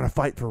 oh, they're going to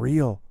fight for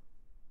real.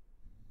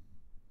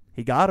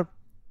 He got him.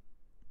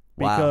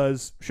 Wow.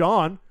 Because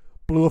Shawn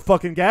blew a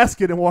fucking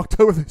gasket and walked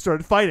over and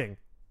started fighting.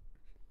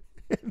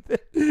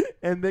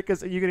 and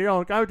because you can hear on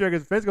the commentary,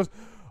 because Vince goes,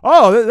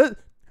 "Oh,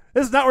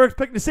 this is not what we're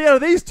expecting to see out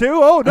of these two.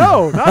 Oh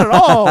no, not at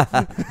all."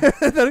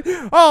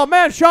 Oh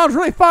man, Shawn's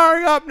really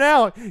firing up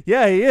now.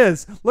 Yeah, he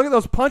is. Look at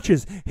those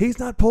punches. He's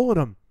not pulling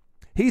them.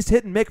 He's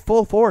hitting Mick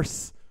full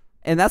force.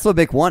 And that's what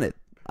Mick wanted.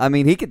 I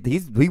mean, he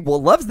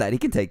loves that. He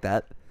can take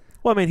that.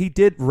 Well, I mean, he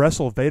did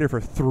wrestle Vader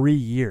for 3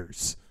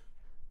 years.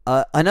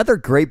 Another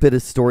great bit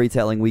of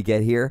storytelling we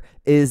get here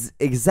is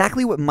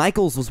exactly what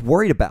Michaels was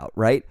worried about,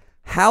 right?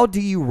 How do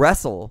you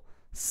wrestle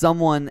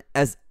someone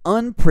as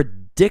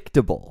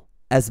unpredictable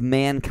as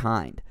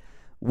Mankind?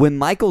 When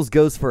Michaels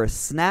goes for a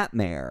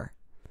snapmare,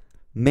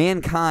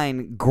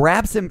 Mankind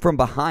grabs him from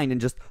behind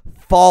and just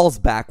falls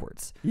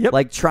backwards,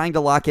 like trying to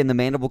lock in the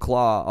mandible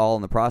claw all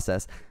in the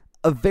process.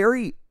 A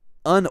very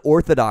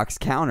unorthodox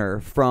counter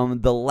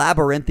from the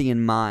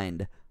labyrinthian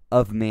mind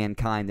of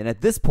Mankind. And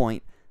at this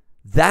point,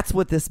 that's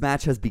what this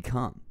match has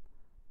become.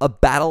 A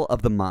battle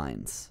of the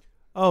minds.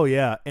 Oh,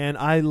 yeah. And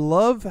I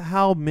love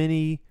how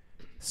many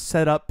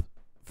set up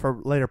for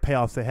later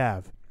payoffs they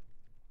have.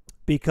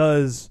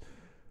 Because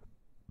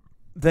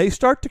they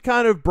start to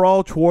kind of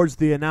brawl towards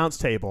the announce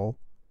table.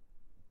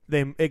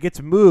 It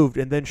gets moved,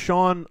 and then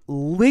Shawn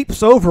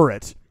leaps over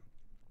it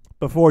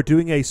before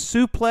doing a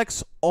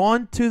suplex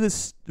onto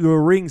the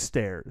ring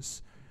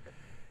stairs.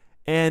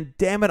 And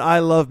damn it, I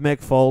love Mick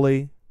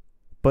Foley.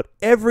 But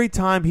every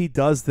time he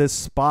does this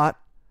spot,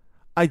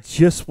 I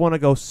just want to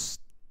go,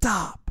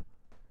 stop.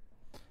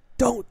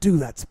 Don't do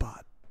that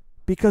spot.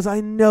 Because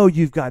I know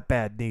you've got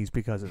bad knees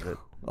because of it.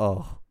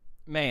 Oh.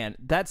 Man,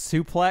 that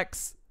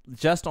suplex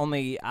just on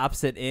the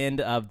opposite end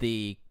of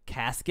the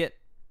coffin.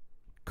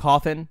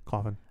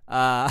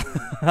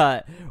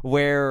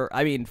 Where,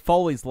 I mean,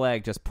 Foley's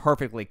leg just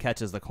perfectly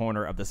catches the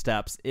corner of the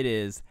steps. It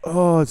is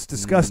it's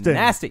disgusting.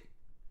 Nasty.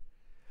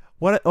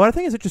 What I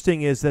think is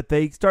interesting is that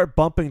they start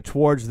bumping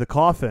towards the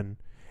coffin,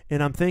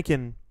 and I'm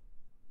thinking,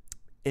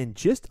 in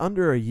just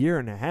under a year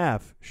and a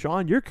half,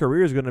 Shawn, your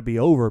career is going to be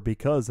over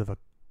because of a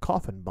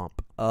coffin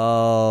bump.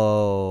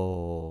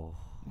 Oh.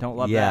 Don't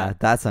love that. Yeah,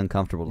 that's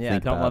uncomfortable to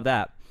think about. Yeah, don't love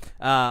that.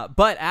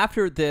 But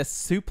after this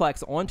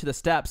suplex onto the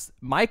steps,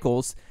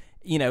 Michaels,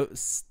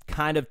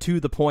 kind of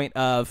to the point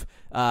of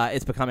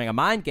it's becoming a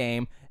mind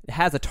game,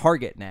 has a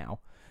target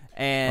now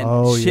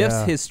and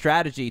shifts his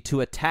strategy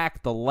to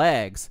attack the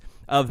legs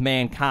of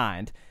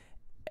Mankind,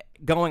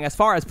 going as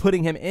far as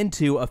putting him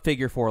into a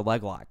figure 4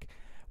 leg lock,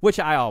 which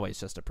I always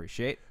just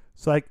appreciate.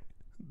 It's like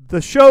the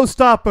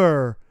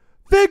showstopper,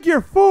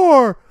 figure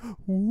 4.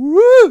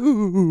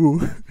 Woo!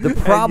 The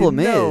problem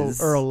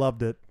is Earl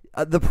loved it.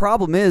 The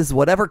problem is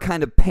whatever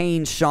kind of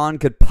pain Shawn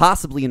could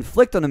possibly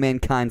inflict on a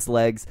Mankind's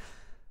legs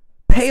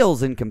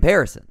pales in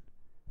comparison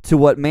to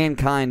what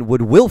Mankind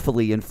would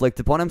willfully inflict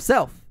upon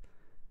himself.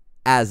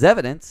 As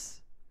evidence,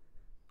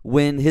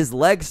 when his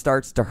leg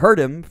starts to hurt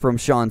him from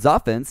Shawn's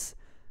offense,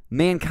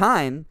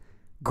 Mankind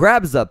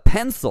grabs a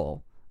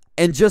pencil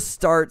and just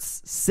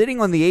starts sitting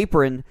on the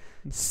apron,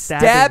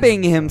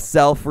 stabbing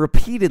himself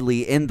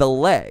repeatedly in the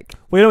leg.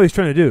 Well, you know what he's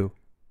trying to do?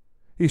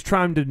 He's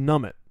trying to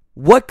numb it.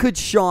 What could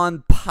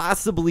Shawn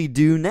possibly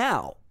do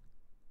now?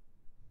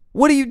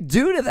 What do you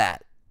do to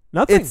that?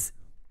 Nothing. It's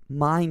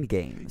mind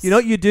games. You know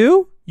what you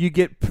do? You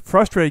get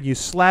frustrated. You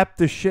slap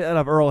the shit out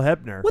of Earl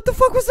Hebner. What the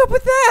fuck was up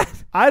with that?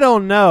 I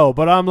don't know,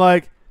 but I'm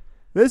like,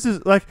 this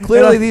is like...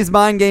 Clearly these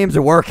mind games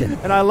are working.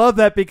 And I love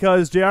that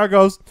because JR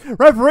goes,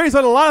 referees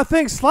let a lot of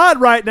things slide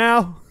right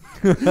now.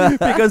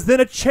 Because then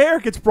a chair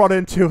gets brought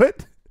into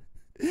it.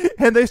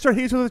 And they start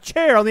hitting with a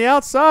chair on the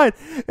outside.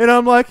 And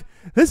I'm like,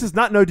 this is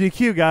not no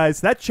DQ,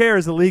 guys. That chair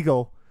is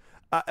illegal.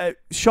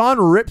 Shawn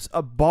rips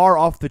a bar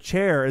off the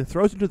chair and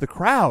throws it to the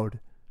crowd.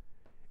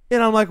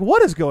 And I'm like,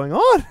 what is going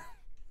on?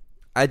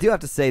 I do have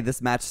to say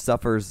this match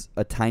suffers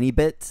a tiny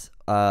bit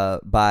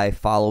by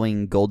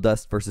following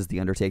Goldust versus The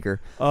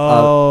Undertaker.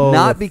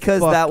 Not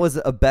because that was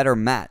a better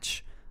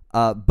match,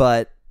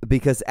 but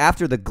because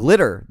after the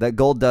glitter that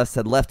Goldust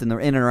had left in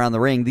and around the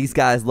ring, these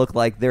guys look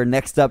like they're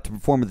next up to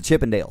perform with the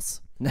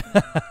Chippendales.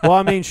 Well,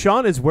 I mean,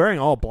 Shawn is wearing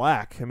all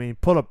black. I mean,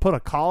 put a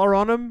collar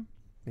on him.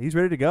 He's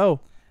ready to go.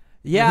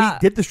 Yeah. He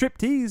did the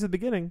striptease at the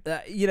beginning.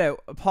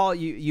 Paul,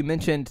 you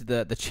mentioned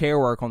the chair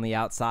work on the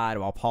outside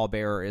while Paul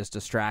Bearer is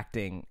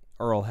distracting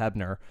Earl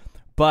Hebner.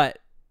 But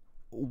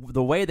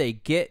the way they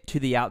get to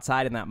the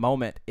outside in that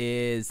moment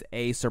is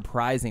a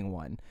surprising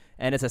one.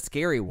 And it's a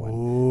scary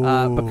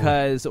one.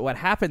 Because what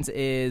happens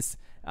is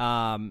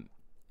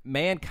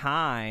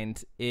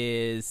Mankind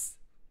is,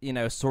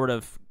 sort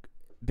of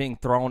being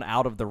thrown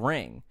out of the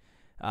ring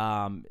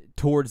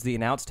towards the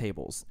announce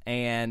tables,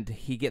 and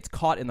he gets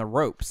caught in the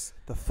ropes.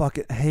 The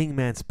fucking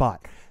hangman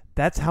spot.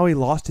 That's how he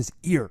lost his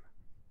ear.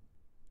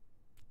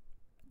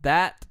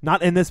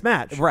 Not in this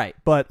match. Right.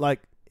 But,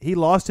 he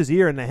lost his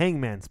ear in the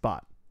hangman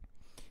spot.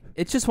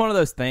 It's just one of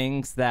those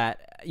things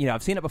that,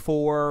 I've seen it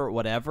before,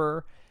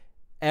 whatever.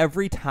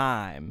 Every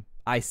time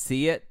I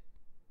see it,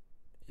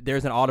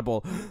 there's an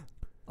audible,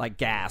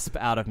 gasp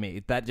out of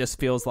me. That just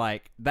feels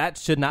like that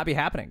should not be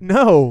happening.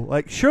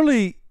 No.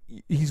 Surely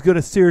he's going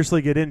to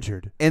seriously get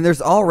injured. And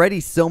there's already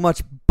so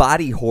much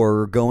body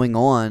horror going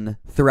on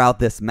throughout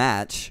this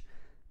match.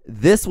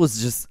 This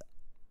was just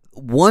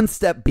one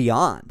step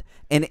beyond.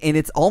 And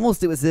it's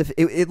almost, it was as if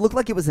it looked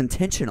like it was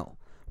intentional,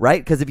 right?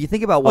 Because if you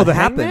think about what the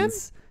happens.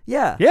 Hangman?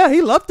 Yeah. Yeah,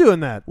 he loved doing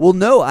that. Well,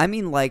 no, I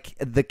mean like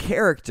the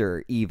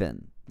character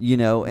even, you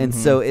know? And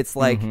so it's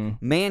like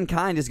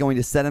Mankind is going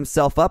to set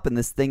himself up in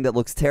this thing that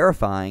looks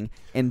terrifying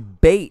and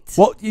bait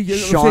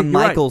Shawn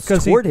Michaels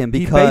toward him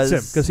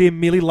because he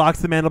immediately locks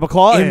the mandible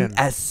claw in.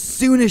 As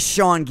soon as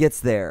Shawn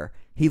gets there,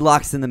 he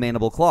locks in the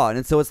mandible claw.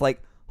 And so it's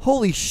like,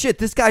 holy shit,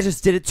 this guy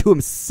just did it to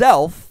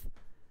himself.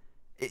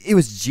 It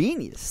was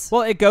genius.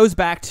 Well, it goes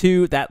back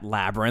to that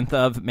labyrinth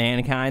of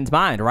Mankind's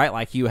mind, right?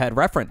 Like you had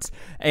referenced.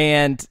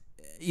 And,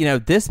 you know,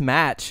 this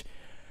match,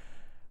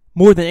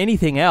 more than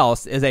anything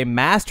else, is a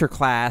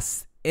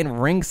masterclass in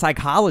ring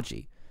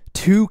psychology.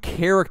 Two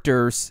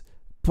characters,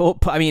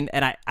 I mean,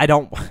 and I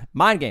don't,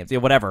 mind games,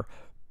 whatever.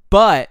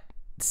 But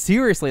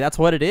seriously, that's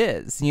what it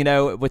is. You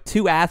know, with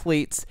two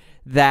athletes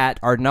that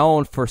are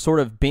known for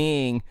sort of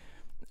being,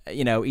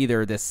 you know,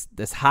 either this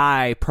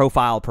high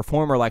profile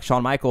performer like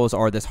Shawn Michaels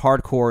or this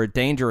hardcore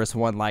dangerous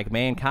one like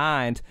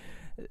Mankind.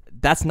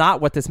 That's not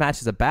what this match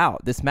is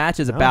about. This match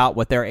is about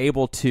what they're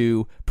able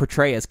to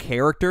portray as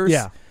characters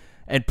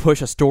and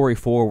push a story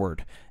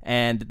forward,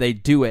 and they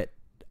do it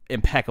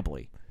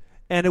impeccably.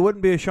 And it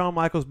wouldn't be a Shawn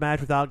Michaels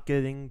match without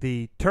getting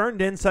the turned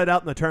inside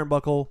out in the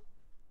turnbuckle.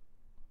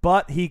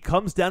 But he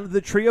comes down to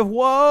the tree of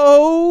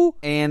woe.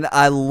 And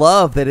I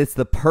love that it's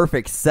the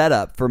perfect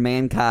setup for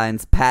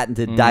Mankind's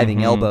patented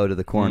diving elbow to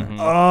the corner.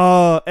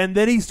 And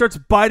then he starts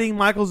biting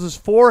Michaels'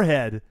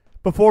 forehead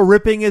before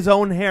ripping his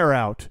own hair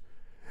out.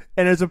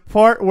 And there's a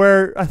part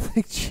where I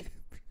think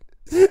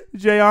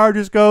JR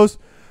just goes,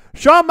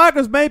 Shawn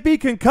Michaels may be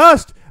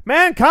concussed.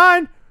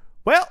 Mankind,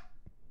 well,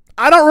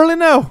 I don't really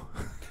know.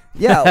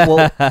 Yeah,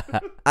 well,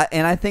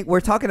 I think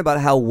we're talking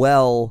about how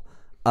well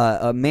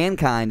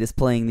Mankind is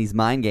playing these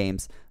mind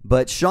games,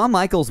 but Shawn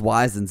Michaels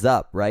wisens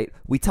up, right?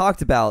 We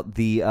talked about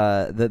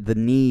the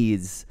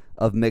knees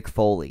of Mick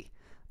Foley.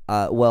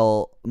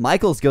 Well,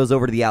 Michaels goes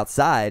over to the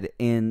outside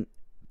and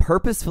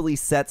purposefully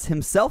sets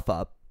himself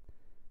up,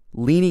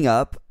 leaning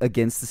up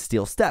against the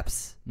steel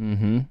steps,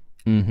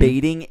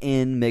 baiting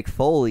in Mick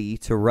Foley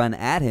to run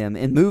at him,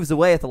 and moves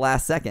away at the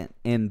last second,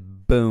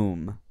 and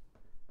boom,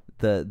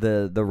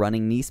 the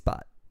running knee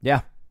spot.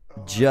 Yeah,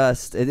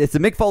 it's a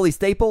Mick Foley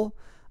staple.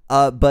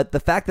 But the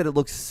fact that it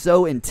looks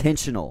so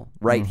intentional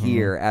right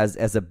here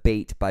as a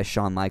bait by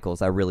Shawn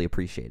Michaels, I really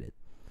appreciate it.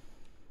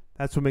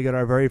 That's when we get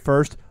our very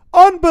first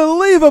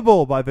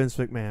Unbelievable by Vince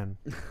McMahon.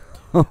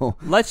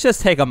 Let's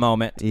just take a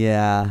moment.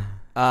 Yeah.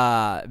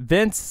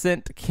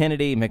 Vincent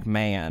Kennedy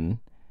McMahon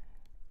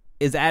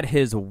is at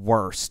his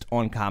worst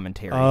on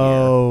commentary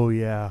Oh,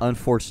 here. yeah.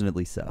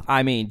 Unfortunately so.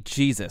 I mean,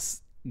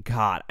 Jesus,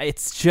 God.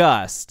 It's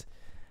just...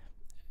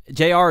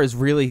 JR is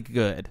really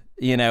good,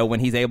 you know, when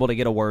he's able to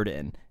get a word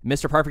in.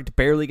 Mr. Perfect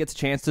barely gets a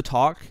chance to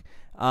talk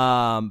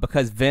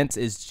because Vince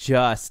is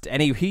just...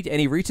 And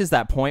he reaches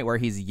that point where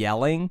he's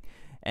yelling,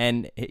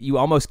 and you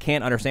almost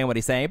can't understand what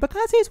he's saying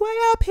because he's way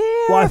up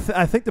here. Well,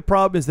 I think the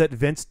problem is that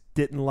Vince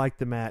didn't like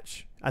the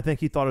match. I think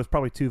he thought it was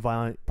probably too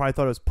violent. Probably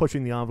thought it was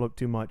pushing the envelope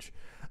too much.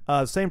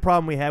 Same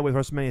problem we had with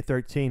WrestleMania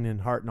 13 in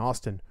Hart and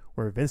Austin,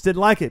 where Vince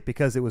didn't like it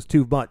because it was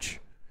too much.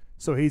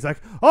 So he's like,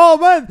 oh,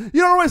 man,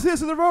 you don't always see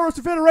this in the Royal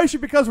Wrestling Federation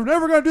because we're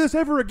never going to do this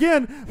ever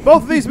again.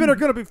 Both of these men are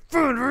going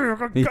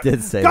to be... He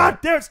did say God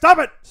that. damn it, stop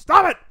it,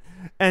 stop it.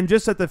 And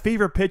just at the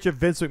fever pitch of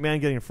Vince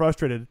McMahon getting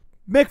frustrated,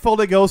 Mick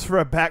Foley goes for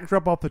a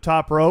backdrop off the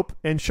top rope,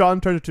 and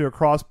Shawn turns it to a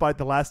crossbite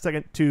the last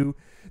second to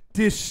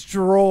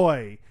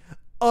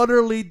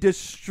utterly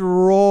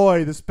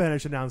destroy the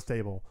Spanish announce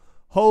table.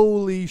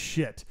 Holy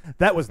shit.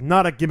 That was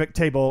not a gimmick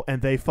table,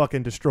 and they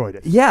fucking destroyed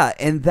it. Yeah,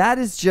 and that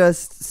is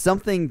just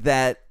something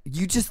that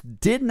you just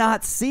did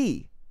not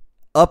see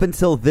up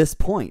until this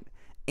point,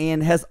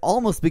 and has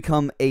almost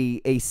become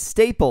a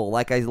staple,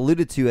 like I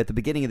alluded to at the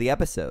beginning of the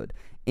episode,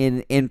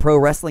 in pro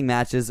wrestling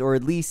matches, or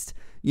at least,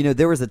 you know,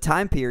 there was a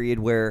time period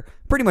where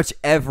pretty much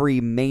every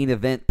main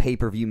event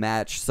pay-per-view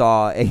match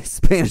saw a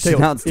Spanish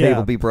announce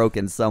table be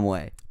broken some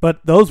way.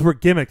 But those were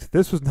gimmicks.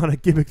 This was not a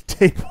gimmick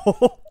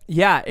table.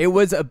 Yeah, it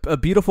was a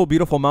beautiful,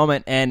 beautiful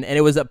moment, and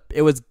it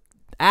was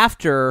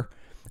after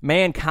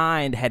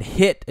Mankind had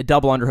hit a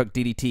double underhook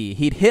DDT.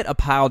 He'd hit a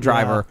pile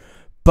driver,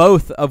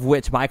 both of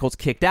which Michaels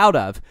kicked out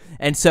of,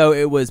 and so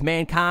it was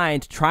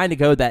Mankind trying to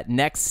go that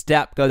next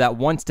step, go that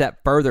one step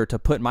further to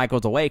put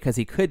Michaels away because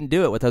he couldn't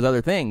do it with those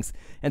other things,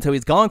 and so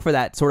he's going for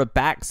that sort of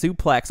back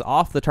suplex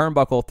off the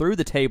turnbuckle through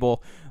the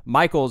table.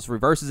 Michaels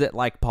reverses it,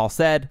 like Paul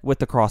said, with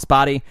the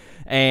crossbody,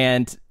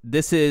 and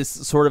this is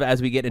sort of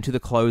as we get into the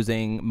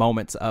closing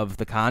moments of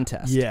the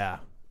contest. Yeah.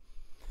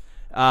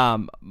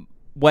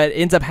 What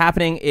ends up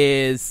happening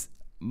is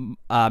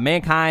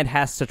Mankind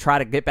has to try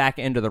to get back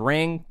into the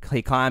ring.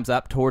 He climbs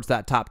up towards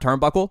that top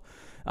turnbuckle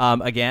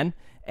again,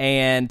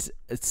 and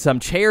some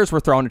chairs were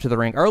thrown into the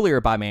ring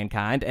earlier by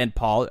Mankind. And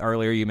Paul,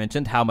 earlier you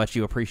mentioned how much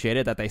you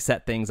appreciated that they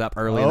set things up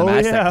early in the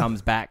match that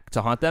comes back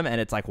to haunt them.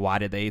 And it's like, why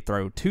did they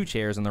throw 2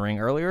 chairs in the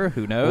ring earlier?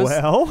 Who knows?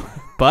 Well,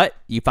 but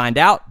you find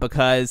out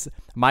because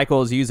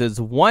Michaels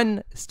uses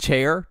one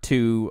chair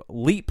to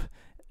leap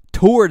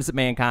towards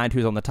Mankind,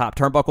 who's on the top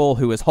turnbuckle,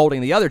 who is holding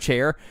the other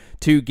chair,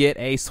 to get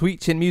a sweet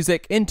chin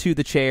music into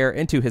the chair,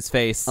 into his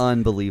face.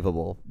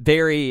 Unbelievable.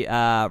 Very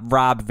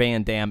Rob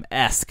Van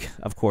Dam-esque,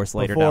 of course,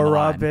 later before down the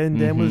Rob line. Van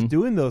Dam was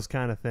doing those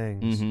kind of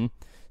things.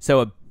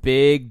 So a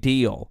big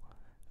deal.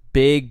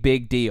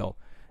 Big deal.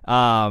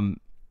 Mankind,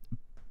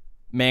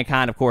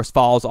 of course,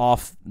 falls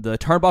off the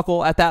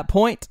turnbuckle at that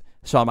point.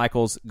 Shawn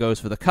Michaels goes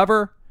for the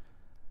cover.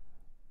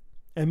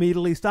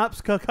 Immediately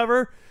stops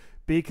cover.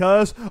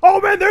 Because, oh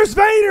man, there's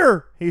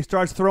Vader! He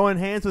starts throwing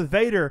hands with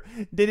Vader.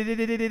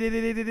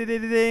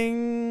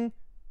 Ding.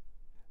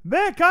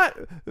 Mankind,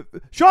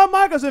 Shawn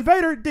Michaels and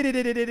Vader.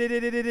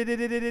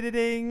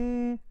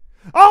 Ding.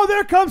 Oh,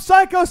 there comes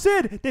Psycho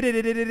Sid.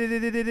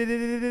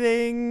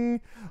 Ding.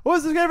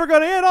 Was this ever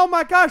going to end? Oh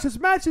my gosh, this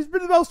match has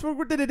been the most.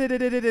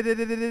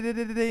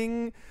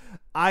 Ding.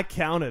 I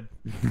counted.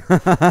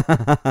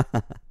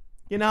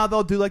 You know how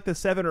they'll do like the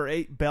 7 or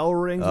 8 bell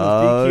rings with DQ?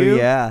 Oh,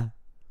 yeah.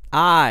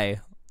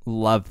 I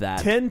love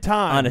that. 10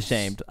 times.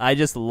 Unashamed. I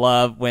just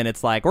love when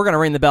it's like, we're going to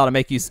ring the bell to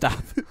make you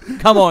stop.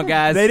 Come on,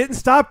 guys. They didn't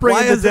stop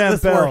ringing the damn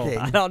bell. Working?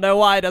 I don't know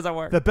why it doesn't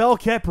work. The bell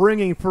kept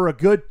ringing for a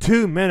good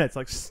 2 minutes.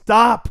 Like,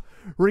 stop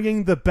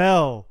ringing the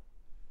bell.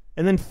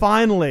 And then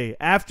finally,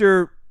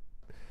 after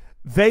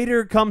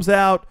Vader comes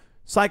out,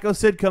 Psycho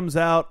Sid comes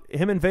out,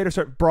 him and Vader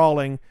start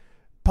brawling.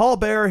 Paul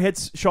Bearer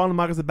hits Shawn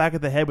Michaels in the back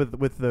of the head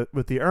with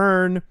the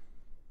urn.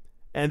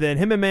 And then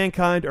him and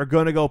Mankind are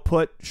going to go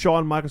put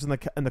Shawn Michaels in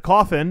the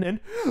coffin.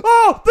 And,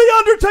 oh, The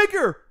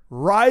Undertaker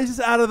rises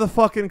out of the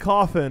fucking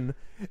coffin.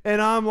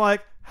 And I'm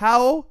like,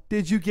 how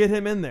did you get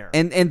him in there?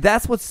 And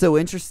that's what's so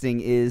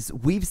interesting is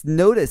we've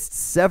noticed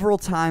several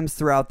times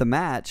throughout the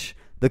match,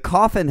 the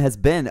coffin has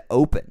been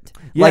opened.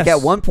 Yes. Like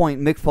at one point,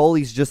 Mick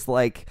Foley's just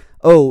like,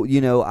 oh,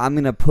 I'm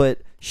going to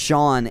put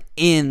Shawn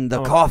in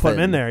the coffin. Put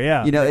him in there,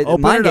 yeah.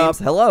 Mind games,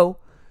 hello.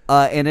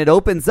 And it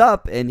opens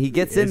up, and he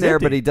gets in there,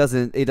 empty. but he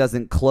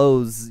doesn't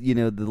close. The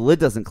lid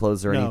doesn't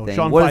close or anything.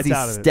 Shawn What fights is he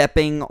out of it.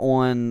 stepping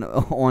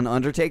on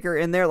Undertaker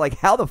in there? Like,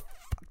 how the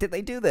fuck did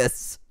they do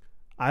this?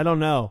 I don't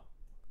know.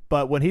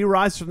 But when he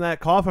rises from that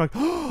coffin, I'm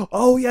like,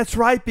 oh, yeah, that's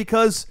right,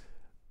 because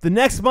the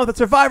next month at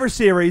Survivor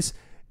Series,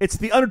 it's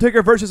The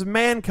Undertaker versus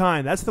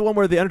Mankind. That's the one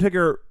where The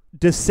Undertaker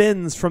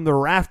descends from the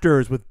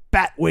rafters with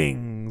bat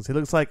wings. He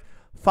looks like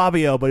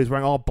Fabio, but he's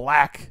wearing all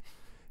black.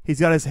 He's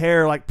got his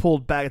hair like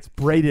pulled back. It's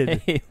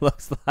braided. He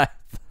looks like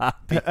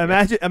Fabio.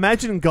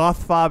 Imagine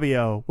Goth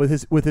Fabio with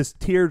his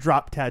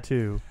teardrop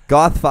tattoo.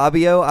 Goth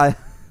Fabio?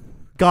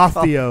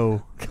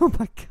 Gothio. Oh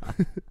my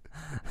God.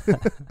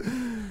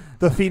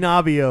 The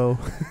Finabio.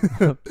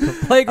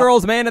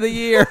 Playgirls Man of the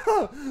Year.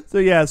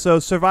 So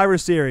Survivor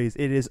Series.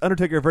 It is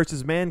Undertaker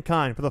versus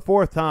Mankind for the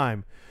 4th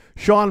time.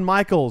 Shawn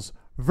Michaels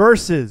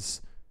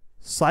versus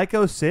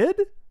Psycho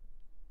Sid?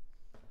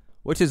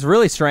 Which is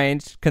really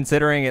strange,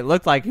 considering it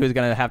looked like he was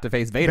going to have to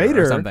face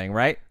Vader or something,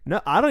 right? No,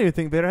 I don't even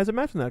think Vader has a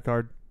match on that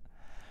card.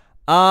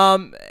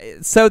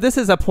 So this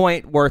is a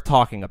point worth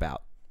talking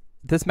about.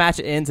 This match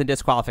ends in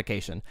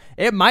disqualification.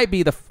 It might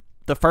be the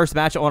first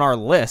match on our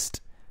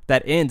list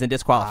that ends in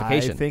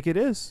disqualification. I think it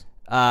is.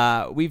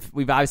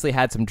 We've obviously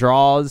had some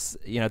draws,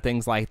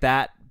 things like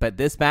that, but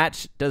this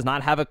match does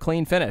not have a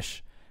clean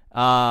finish.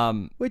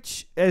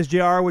 Which, as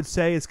JR would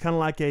say, is kind of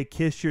like a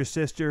kiss your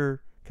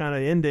sister kind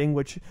of ending,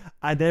 which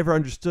I never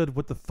understood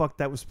what the fuck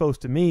that was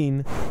supposed to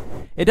mean.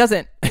 It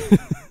doesn't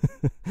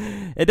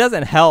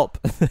help.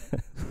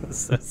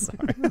 So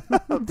sorry.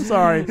 I'm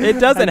sorry. It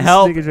doesn't I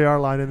help. Sneak a JR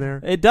line in there.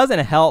 It doesn't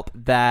help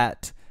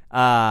that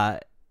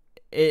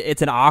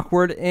it's an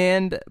awkward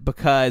end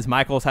because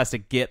Michaels has to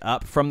get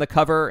up from the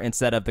cover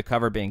instead of the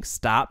cover being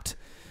stopped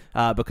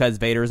because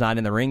Vader's not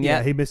in the ring yet.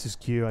 Yeah, he missed his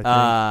cue,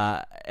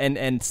 I think.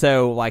 And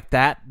so like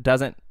that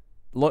doesn't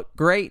look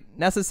great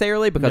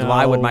necessarily because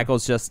why would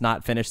Michaels just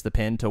not finish the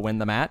pin to win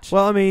the match?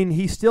 Well, I mean,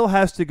 he still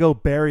has to go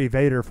bury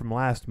Vader from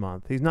last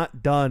month. He's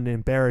not done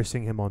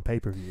embarrassing him on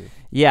pay-per-view.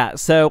 Yeah,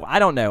 so I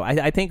don't know.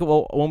 I think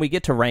when we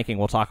get to ranking,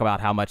 we'll talk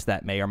about how much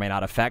that may or may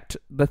not affect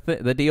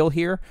the deal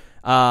here.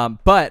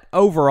 But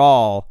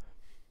overall,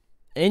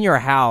 In Your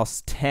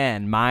House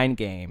 10 Mind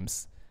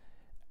Games,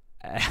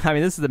 I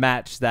mean, this is the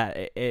match that,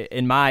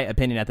 in my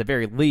opinion, at the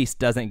very least,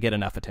 doesn't get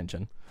enough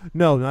attention.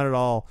 No, not at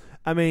all.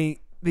 I mean,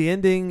 the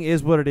ending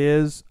is what it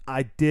is.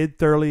 I did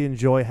thoroughly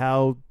enjoy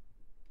how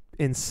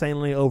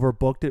insanely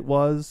overbooked it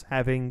was,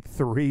 having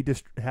three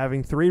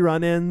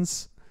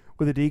run-ins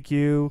with a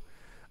DQ.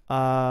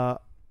 I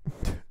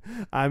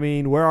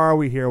mean, where are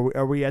we here?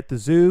 Are we at the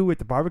zoo, at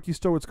the barbecue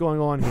store? What's going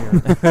on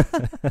here?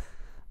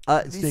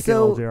 Sneaking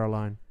old JR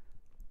line.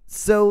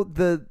 So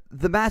the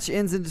match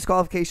ends in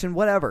disqualification,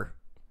 whatever.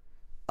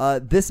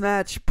 This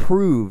match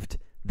proved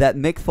that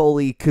Mick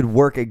Foley could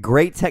work a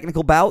great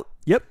technical bout.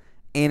 Yep.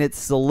 And it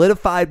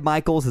solidified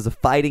Michaels as a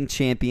fighting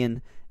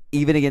champion.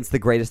 even against the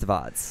greatest of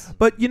odds.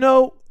 But we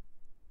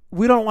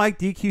don't like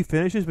DQ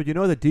finishes, but the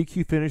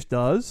DQ finish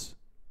does?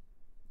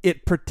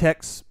 It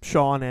protects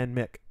Shawn and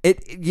Mick.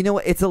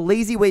 It's a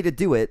lazy way to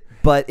do it,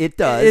 but it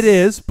does. It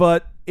is,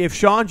 but if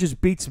Shawn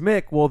just beats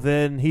Mick, well,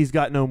 then he's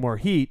got no more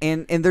heat.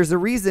 And there's a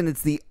reason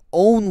it's the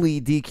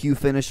only DQ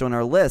finish on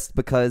our list,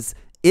 because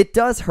it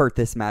does hurt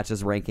this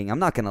match's ranking. I'm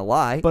not going to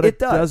lie. But it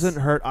does.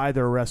 doesn't hurt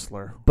either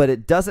wrestler. But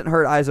it doesn't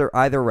hurt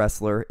either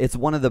wrestler. It's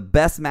one of the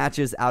best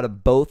matches out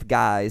of both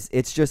guys.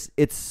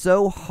 It's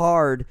so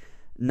hard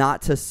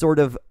not to sort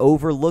of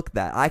overlook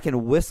that. I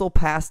can whistle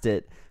past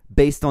it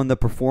based on the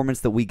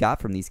performance that we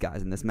got from these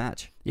guys in this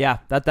match. Yeah,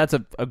 that's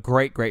a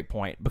great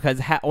point,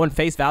 because on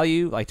face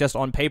value, like just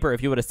on paper,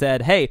 if you would have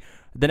said, hey,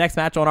 the next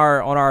match on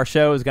our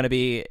show is going to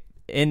be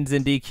ends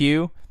in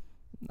DQ,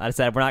 I'd have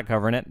said we're not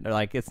covering it. They're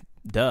like, it's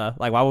duh.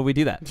 Like, why would we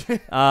do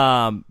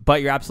that?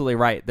 But you're absolutely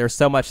right. There's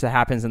so much that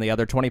happens in the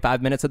other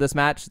 25 minutes of this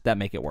match that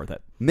make it worth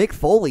it. Mick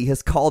Foley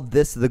has called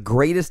this the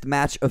greatest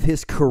match of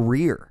his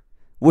career,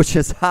 which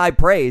is high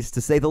praise to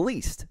say the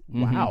least.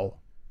 Wow.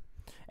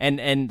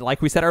 And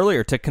like we said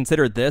earlier, to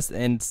consider this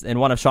in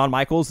one of Shawn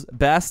Michaels'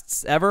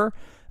 bests ever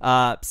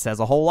says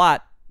a whole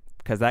lot,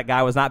 because that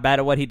guy was not bad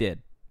at what he did.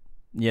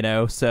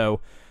 So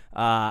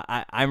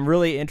I'm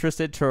really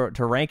interested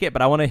to rank it,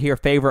 but I want to hear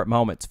favorite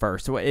moments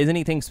first. So is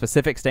anything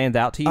specific stands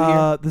out to you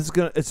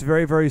here? It's a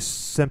very, very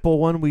simple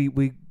one.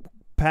 We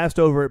passed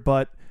over it,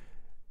 but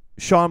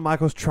Shawn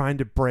Michaels trying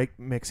to break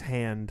Mick's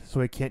hand so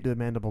he can't do the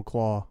mandible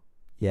claw.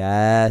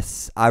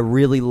 Yes, I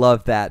really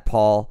love that,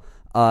 Paul.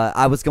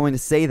 I was going to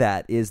say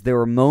that there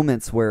were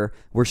moments where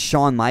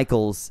Shawn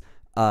Michaels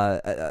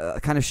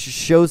kind of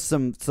shows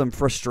some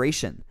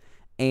frustration,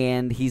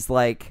 and he's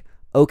like,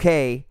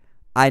 okay,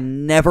 I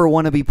never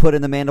want to be put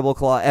in the mandible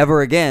claw ever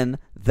again.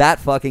 That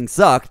fucking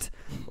sucked.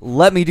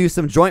 Let me do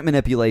some joint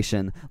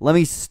manipulation. Let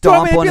me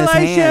stomp on his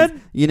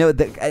hand.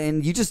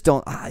 And you just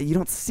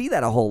don't see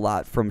that a whole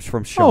lot from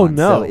Shawn. Oh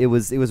no, so it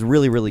was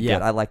really, really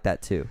good. I like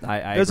that too.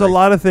 There's agree. a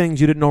lot of things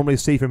you didn't normally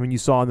see from him, and you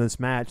saw in this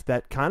match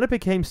that kind of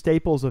became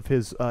staples of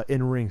his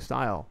in-ring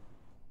style.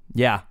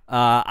 Yeah,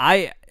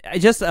 I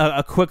just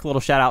a quick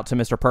little shout out to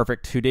Mr.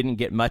 Perfect, who didn't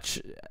get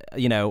much,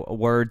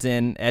 words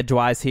in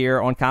edgewise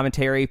here on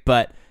commentary,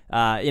 but.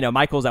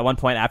 Michaels at one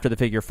point after the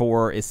figure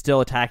four is still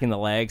attacking the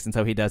legs, and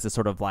so he does this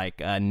sort of like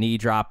knee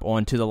drop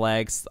onto the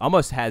legs,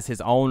 almost has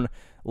his own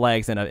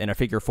legs in a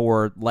figure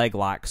four leg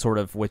lock, sort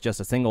of with just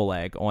a single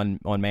leg on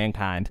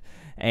Mankind.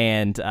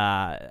 And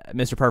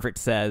Mr. Perfect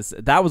says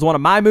that was one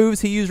of my moves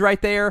he used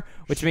right there,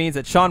 which means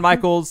that Shawn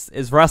Michaels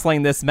is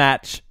wrestling this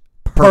match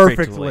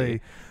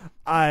perfectly.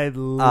 I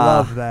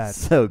love that.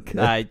 So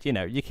good.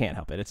 You can't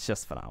help it. It's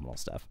just phenomenal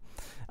stuff.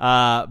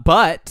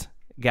 But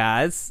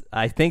guys,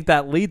 I think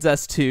that leads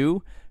us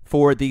to,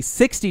 for the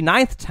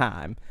 69th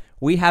time,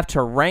 we have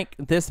to rank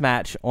this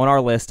match on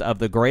our list of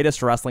the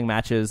greatest wrestling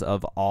matches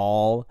of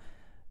all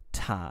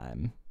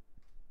time.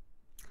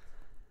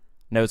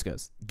 Nose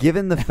goes.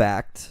 Given the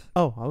fact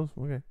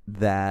okay.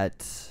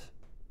 that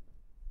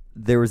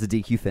there was a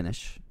DQ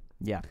finish,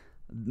 yeah,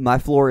 my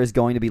floor is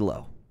going to be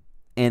low.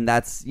 And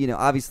that's,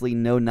 obviously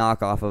no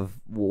knockoff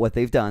of what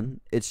they've done.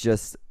 It's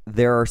just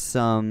there are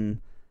some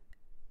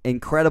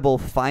incredible,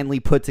 finely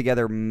put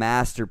together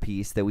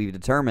masterpiece that we've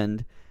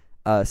determined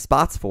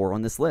spots for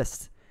on this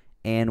list.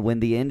 And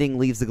when the ending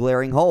leaves a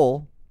glaring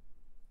hole,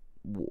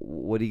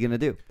 what are you going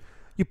to do?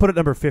 You put it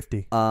number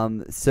 50.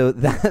 So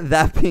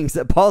that being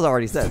said, Paul's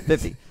already said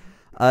 50.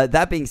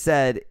 That being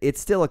said, it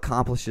still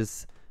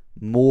accomplishes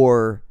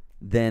more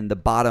than the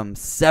bottom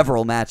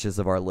several matches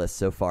of our list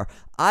so far.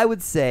 I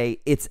would say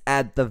it's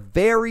at the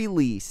very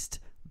least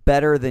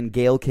better than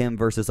Gail Kim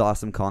versus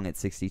Awesome Kong at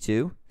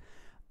 62.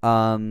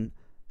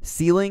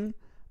 Ceiling,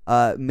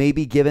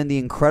 maybe given the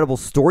incredible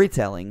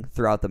storytelling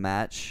throughout the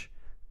match,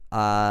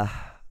 the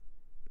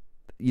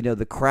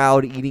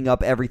crowd eating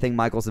up everything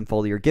Michaels and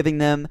Foley are giving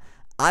them,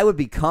 I would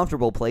be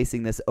comfortable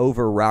placing this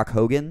over Rock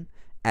Hogan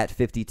at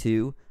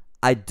 52.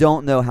 I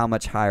don't know how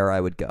much higher I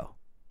would go,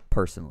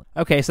 personally.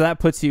 Okay, so that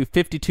puts you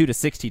 52 to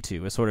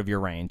 62 is sort of your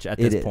range at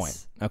this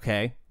point.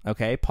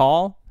 Okay,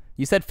 Paul,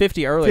 you said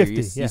 50 earlier.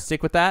 50, you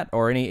stick with that,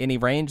 or any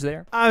range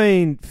there? I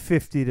mean,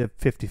 50 to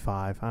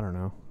 55. I don't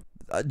know.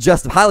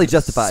 Highly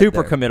justified.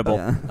 Super there.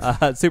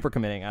 committable. Super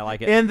committing. I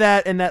like it. And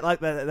that like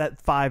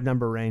that 5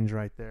 number range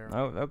right there.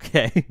 Oh,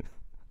 okay.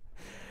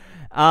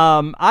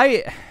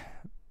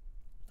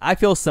 I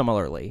feel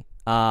similarly.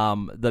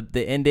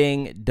 The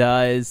ending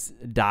does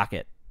dock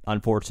it,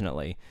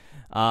 unfortunately.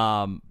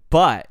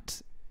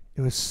 But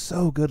it was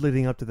so good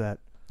leading up to that.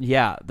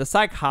 Yeah, the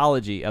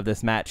psychology of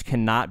this match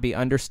cannot be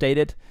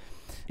understated.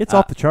 It's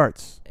off the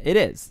charts. It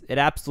is. It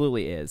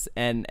absolutely is.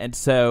 And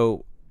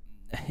so,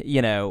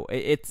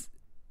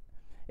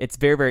 it's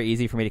very, very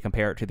easy for me to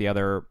compare it to the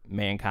other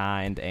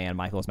Mankind and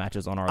Michaels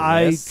matches on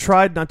our list. I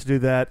tried not to do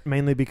that,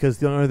 mainly because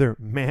the only other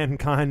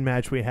Mankind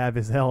match we have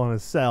is Hell in a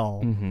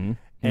Cell. Mm-hmm.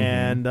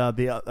 And some of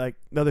the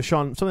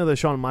other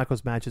Shawn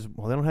Michaels matches,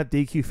 well, they don't have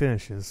DQ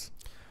finishes.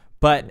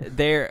 But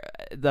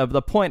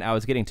the point I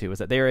was getting to is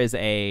that there is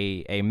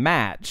a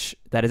match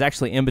that is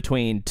actually in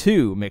between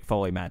two Mick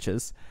Foley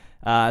matches.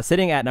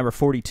 Sitting at number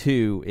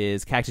 42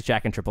 is Cactus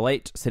Jack and Triple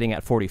H. Sitting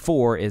at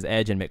 44 is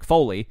Edge and Mick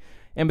Foley.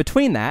 In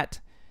between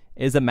that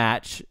is a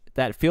match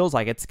that feels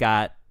like it's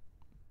got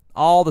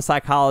all the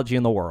psychology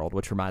in the world,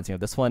 which reminds me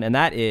of this one, and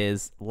that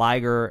is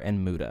Liger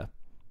and Muta.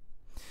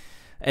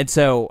 And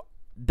so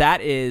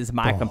that is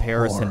my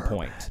comparison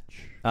point.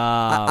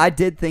 I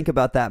did think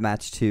about that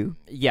match too.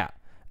 Yeah.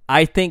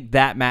 I think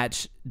that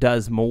match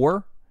does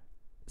more,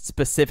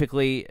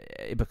 specifically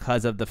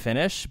because of the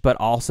finish, but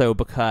also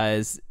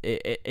because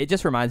it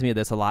just reminds me of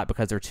this a lot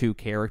because they're two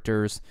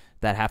characters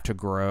that have to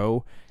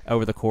grow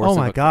over the course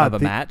of a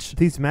match.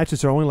 These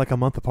matches are only like a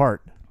month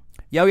apart.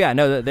 Yeah,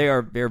 no,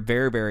 they're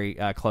very, very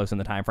close in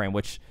the time frame,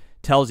 which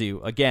tells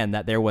you, again,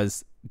 that there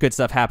was good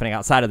stuff happening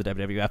outside of the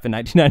WWF in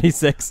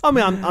 1996. I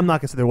mean, I'm not going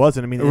to say there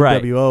wasn't. I mean, the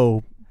Right.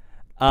 NWO,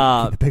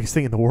 the biggest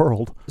thing in the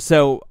world.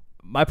 So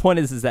my point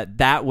is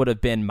that would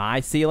have been my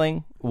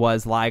ceiling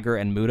was Liger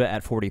and Muta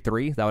at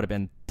 43. That would have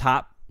been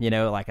top,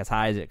 like as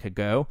high as it could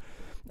go.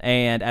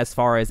 And as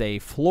far as a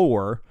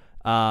floor,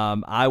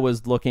 I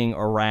was looking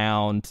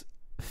around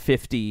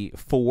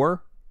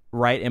 54,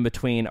 right in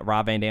between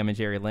Rob Van Dam and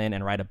Jerry Lynn,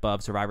 and right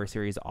above Survivor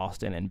Series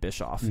Austin and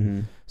Bischoff.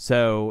 Mm-hmm.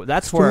 So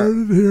that's where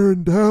Started here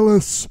in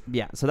Dallas.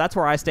 Yeah, so that's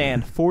where I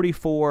stand,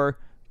 44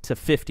 to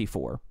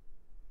 54.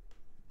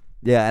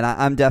 Yeah, and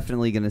I'm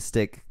definitely going to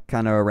stick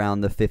kind of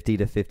around the 50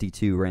 to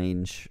 52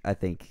 range. I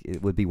think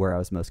it would be where I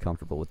was most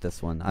comfortable with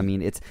this one. I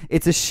mean,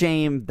 it's a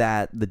shame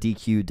that the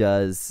DQ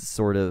does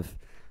sort of,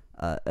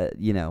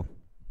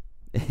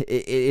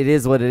 it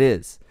is what it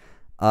is.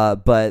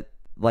 But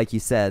like you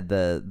said,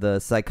 the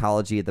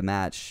psychology of the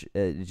match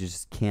it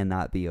just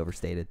cannot be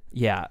overstated.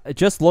 Yeah,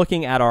 just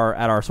looking at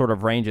our sort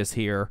of ranges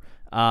here,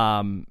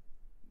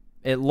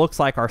 it looks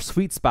like our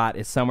sweet spot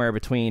is somewhere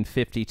between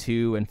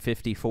 52 and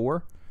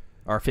 54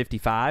 or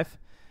 55.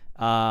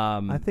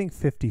 I think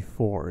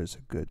 54 is a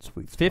good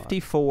sweet spot.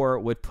 54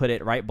 would put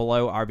it right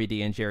below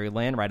RVD and Jerry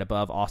Lynn, right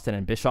above Austin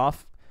and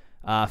Bischoff.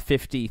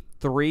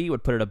 53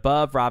 would put it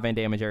above Rob Van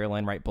Dam and Jerry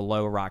Lynn, right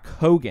below Rock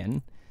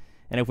Hogan.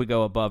 And if we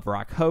go above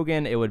Rock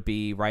Hogan, it would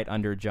be right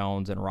under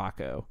Jones and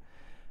Rocco.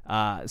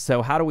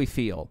 So how do we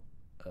feel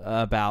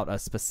about a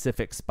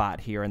specific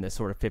spot here in this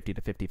sort of 50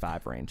 to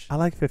 55 range? I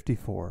like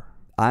 54.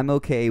 I'm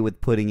okay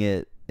with putting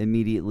it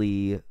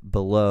immediately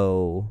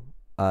below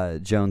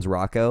Jones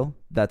Rocco.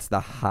 That's the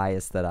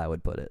highest that I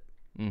would put it.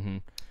 Mm-hmm.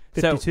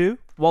 52? So,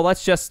 well,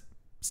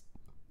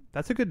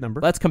 That's a good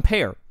number. Let's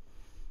compare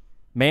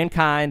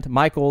Mankind,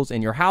 Michaels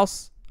in your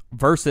house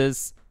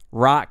versus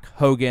Rock,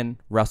 Hogan,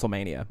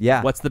 WrestleMania.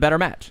 Yeah. What's the better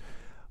match?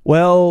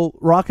 Well,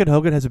 Rocket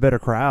Hogan has a better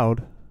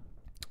crowd.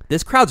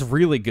 This crowd's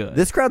really good.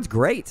 This crowd's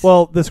great.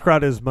 Well, this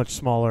crowd is much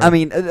smaller. I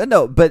mean,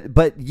 no,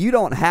 but you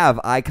don't have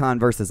Icon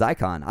versus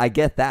Icon. I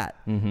get that.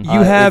 Mm-hmm.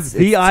 You have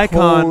the it's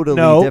Icon. Totally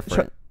No,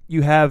 different.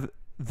 you have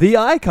the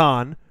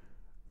Icon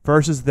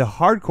versus the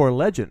Hardcore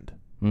Legend.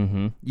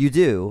 Mm-hmm. You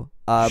do.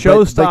 But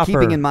Showstopper.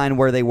 keeping in mind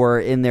where they were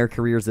in their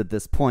careers at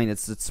this point,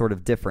 it's sort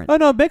of different. Oh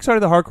no, Mick's already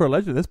the Hardcore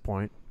Legend at this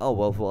point. Oh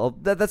well,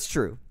 that's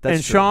true. That's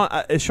And true.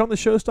 Shawn is Shawn the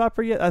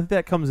Showstopper yet? I think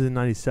that comes in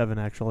 '97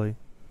 actually.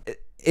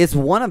 It's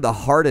one of the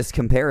hardest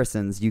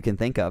comparisons you can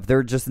think of.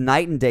 They're just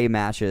night and day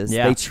matches.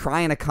 Yeah. They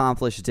try and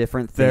accomplish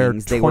different They're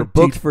things. They were 20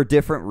 booked for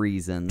different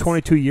reasons.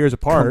 22 years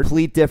apart.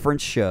 Complete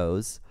different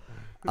shows.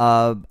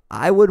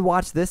 I would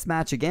watch this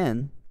match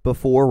again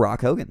before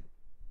Rock Hogan.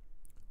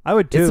 I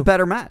would too. It's a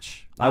better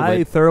match.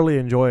 I thoroughly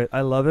enjoy it. I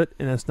love it,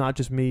 and it's not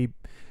just me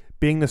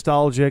being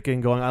nostalgic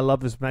and going, "I love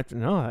this match."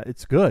 No,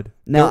 it's good.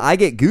 Now I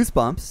get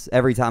goosebumps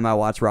every time I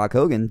watch Rock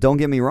Hogan. Don't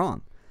get me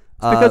wrong.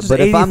 because but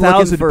there's if I'm looking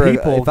 80,000 for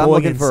people if I'm going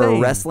looking for a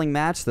insane. wrestling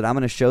match that I'm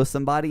going to show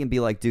somebody and be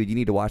like, dude, you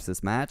need to watch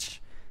this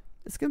match,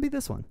 it's going to be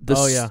this one.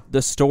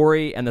 The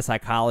story and the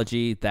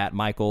psychology that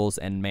Michaels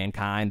and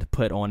Mankind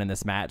put on in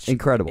this match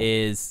Incredible.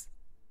 is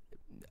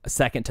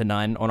second to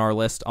none on our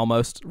list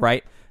almost,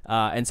 right?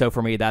 And so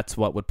for me, that's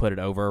what would put it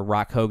over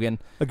Rock Hogan.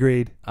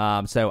 Agreed.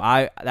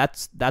 So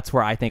that's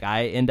where I think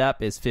I end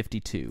up is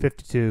 52.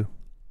 52.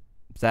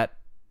 Is that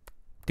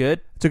good?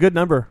 It's a good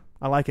number.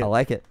 I like it. I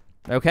like it.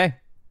 Okay.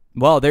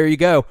 Well, there you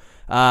go.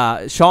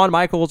 Shawn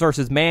Michaels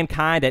versus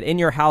Mankind at In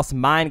Your House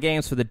Mind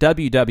Games for the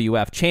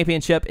WWF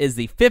Championship is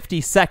the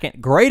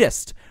 52nd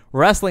greatest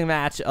wrestling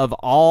match of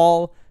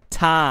all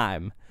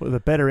time. With a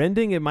better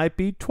ending, it might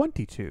be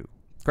 22.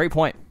 Great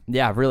point.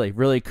 Yeah,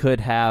 really could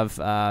have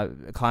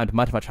climbed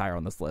much, much higher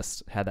on this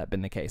list had that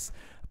been the case.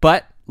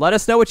 But let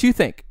us know what you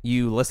think,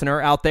 you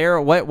listener out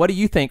there. What do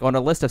you think on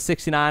a list of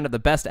 69 of the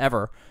best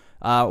ever?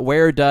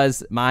 Where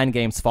does Mind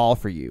Games fall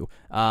for you?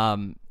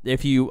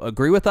 If you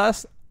agree with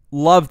us,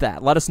 love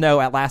that. Let us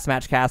know at Last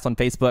Match Cast on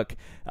Facebook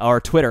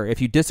or Twitter.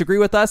 If you disagree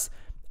with us,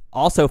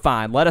 also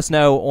fine. Let us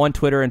know on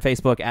Twitter and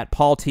Facebook at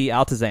Paul T.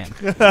 Altazan.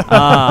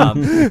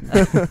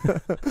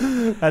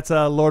 That's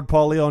Lord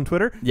Paulie on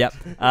Twitter. Yep.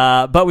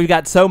 But we've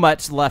got so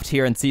much left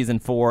here in season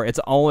 4. It's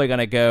only going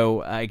to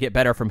go get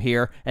better from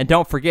here. And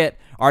don't forget,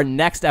 our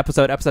next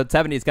episode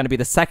 70, is going to be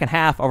the second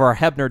half of our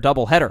Hebner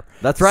doubleheader.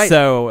 That's right.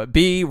 So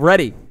be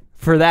ready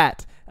for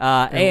that.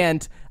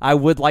 And I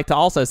would like to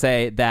also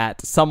say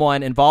that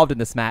someone involved in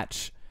this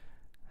match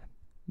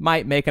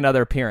might make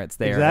another appearance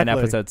there in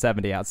episode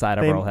 70 outside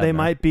of Earl Hebner. They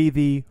might be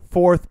the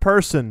 4th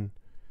person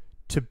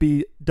to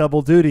be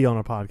double duty on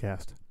a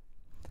podcast.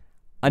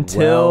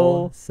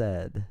 Well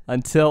said.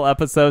 Until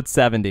episode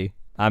 70,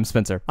 I'm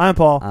Spencer. I'm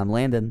Paul. I'm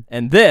Landon.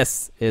 And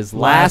this is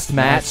Last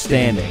Match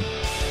Standing.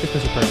 It's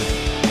Mr.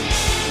 Perfect.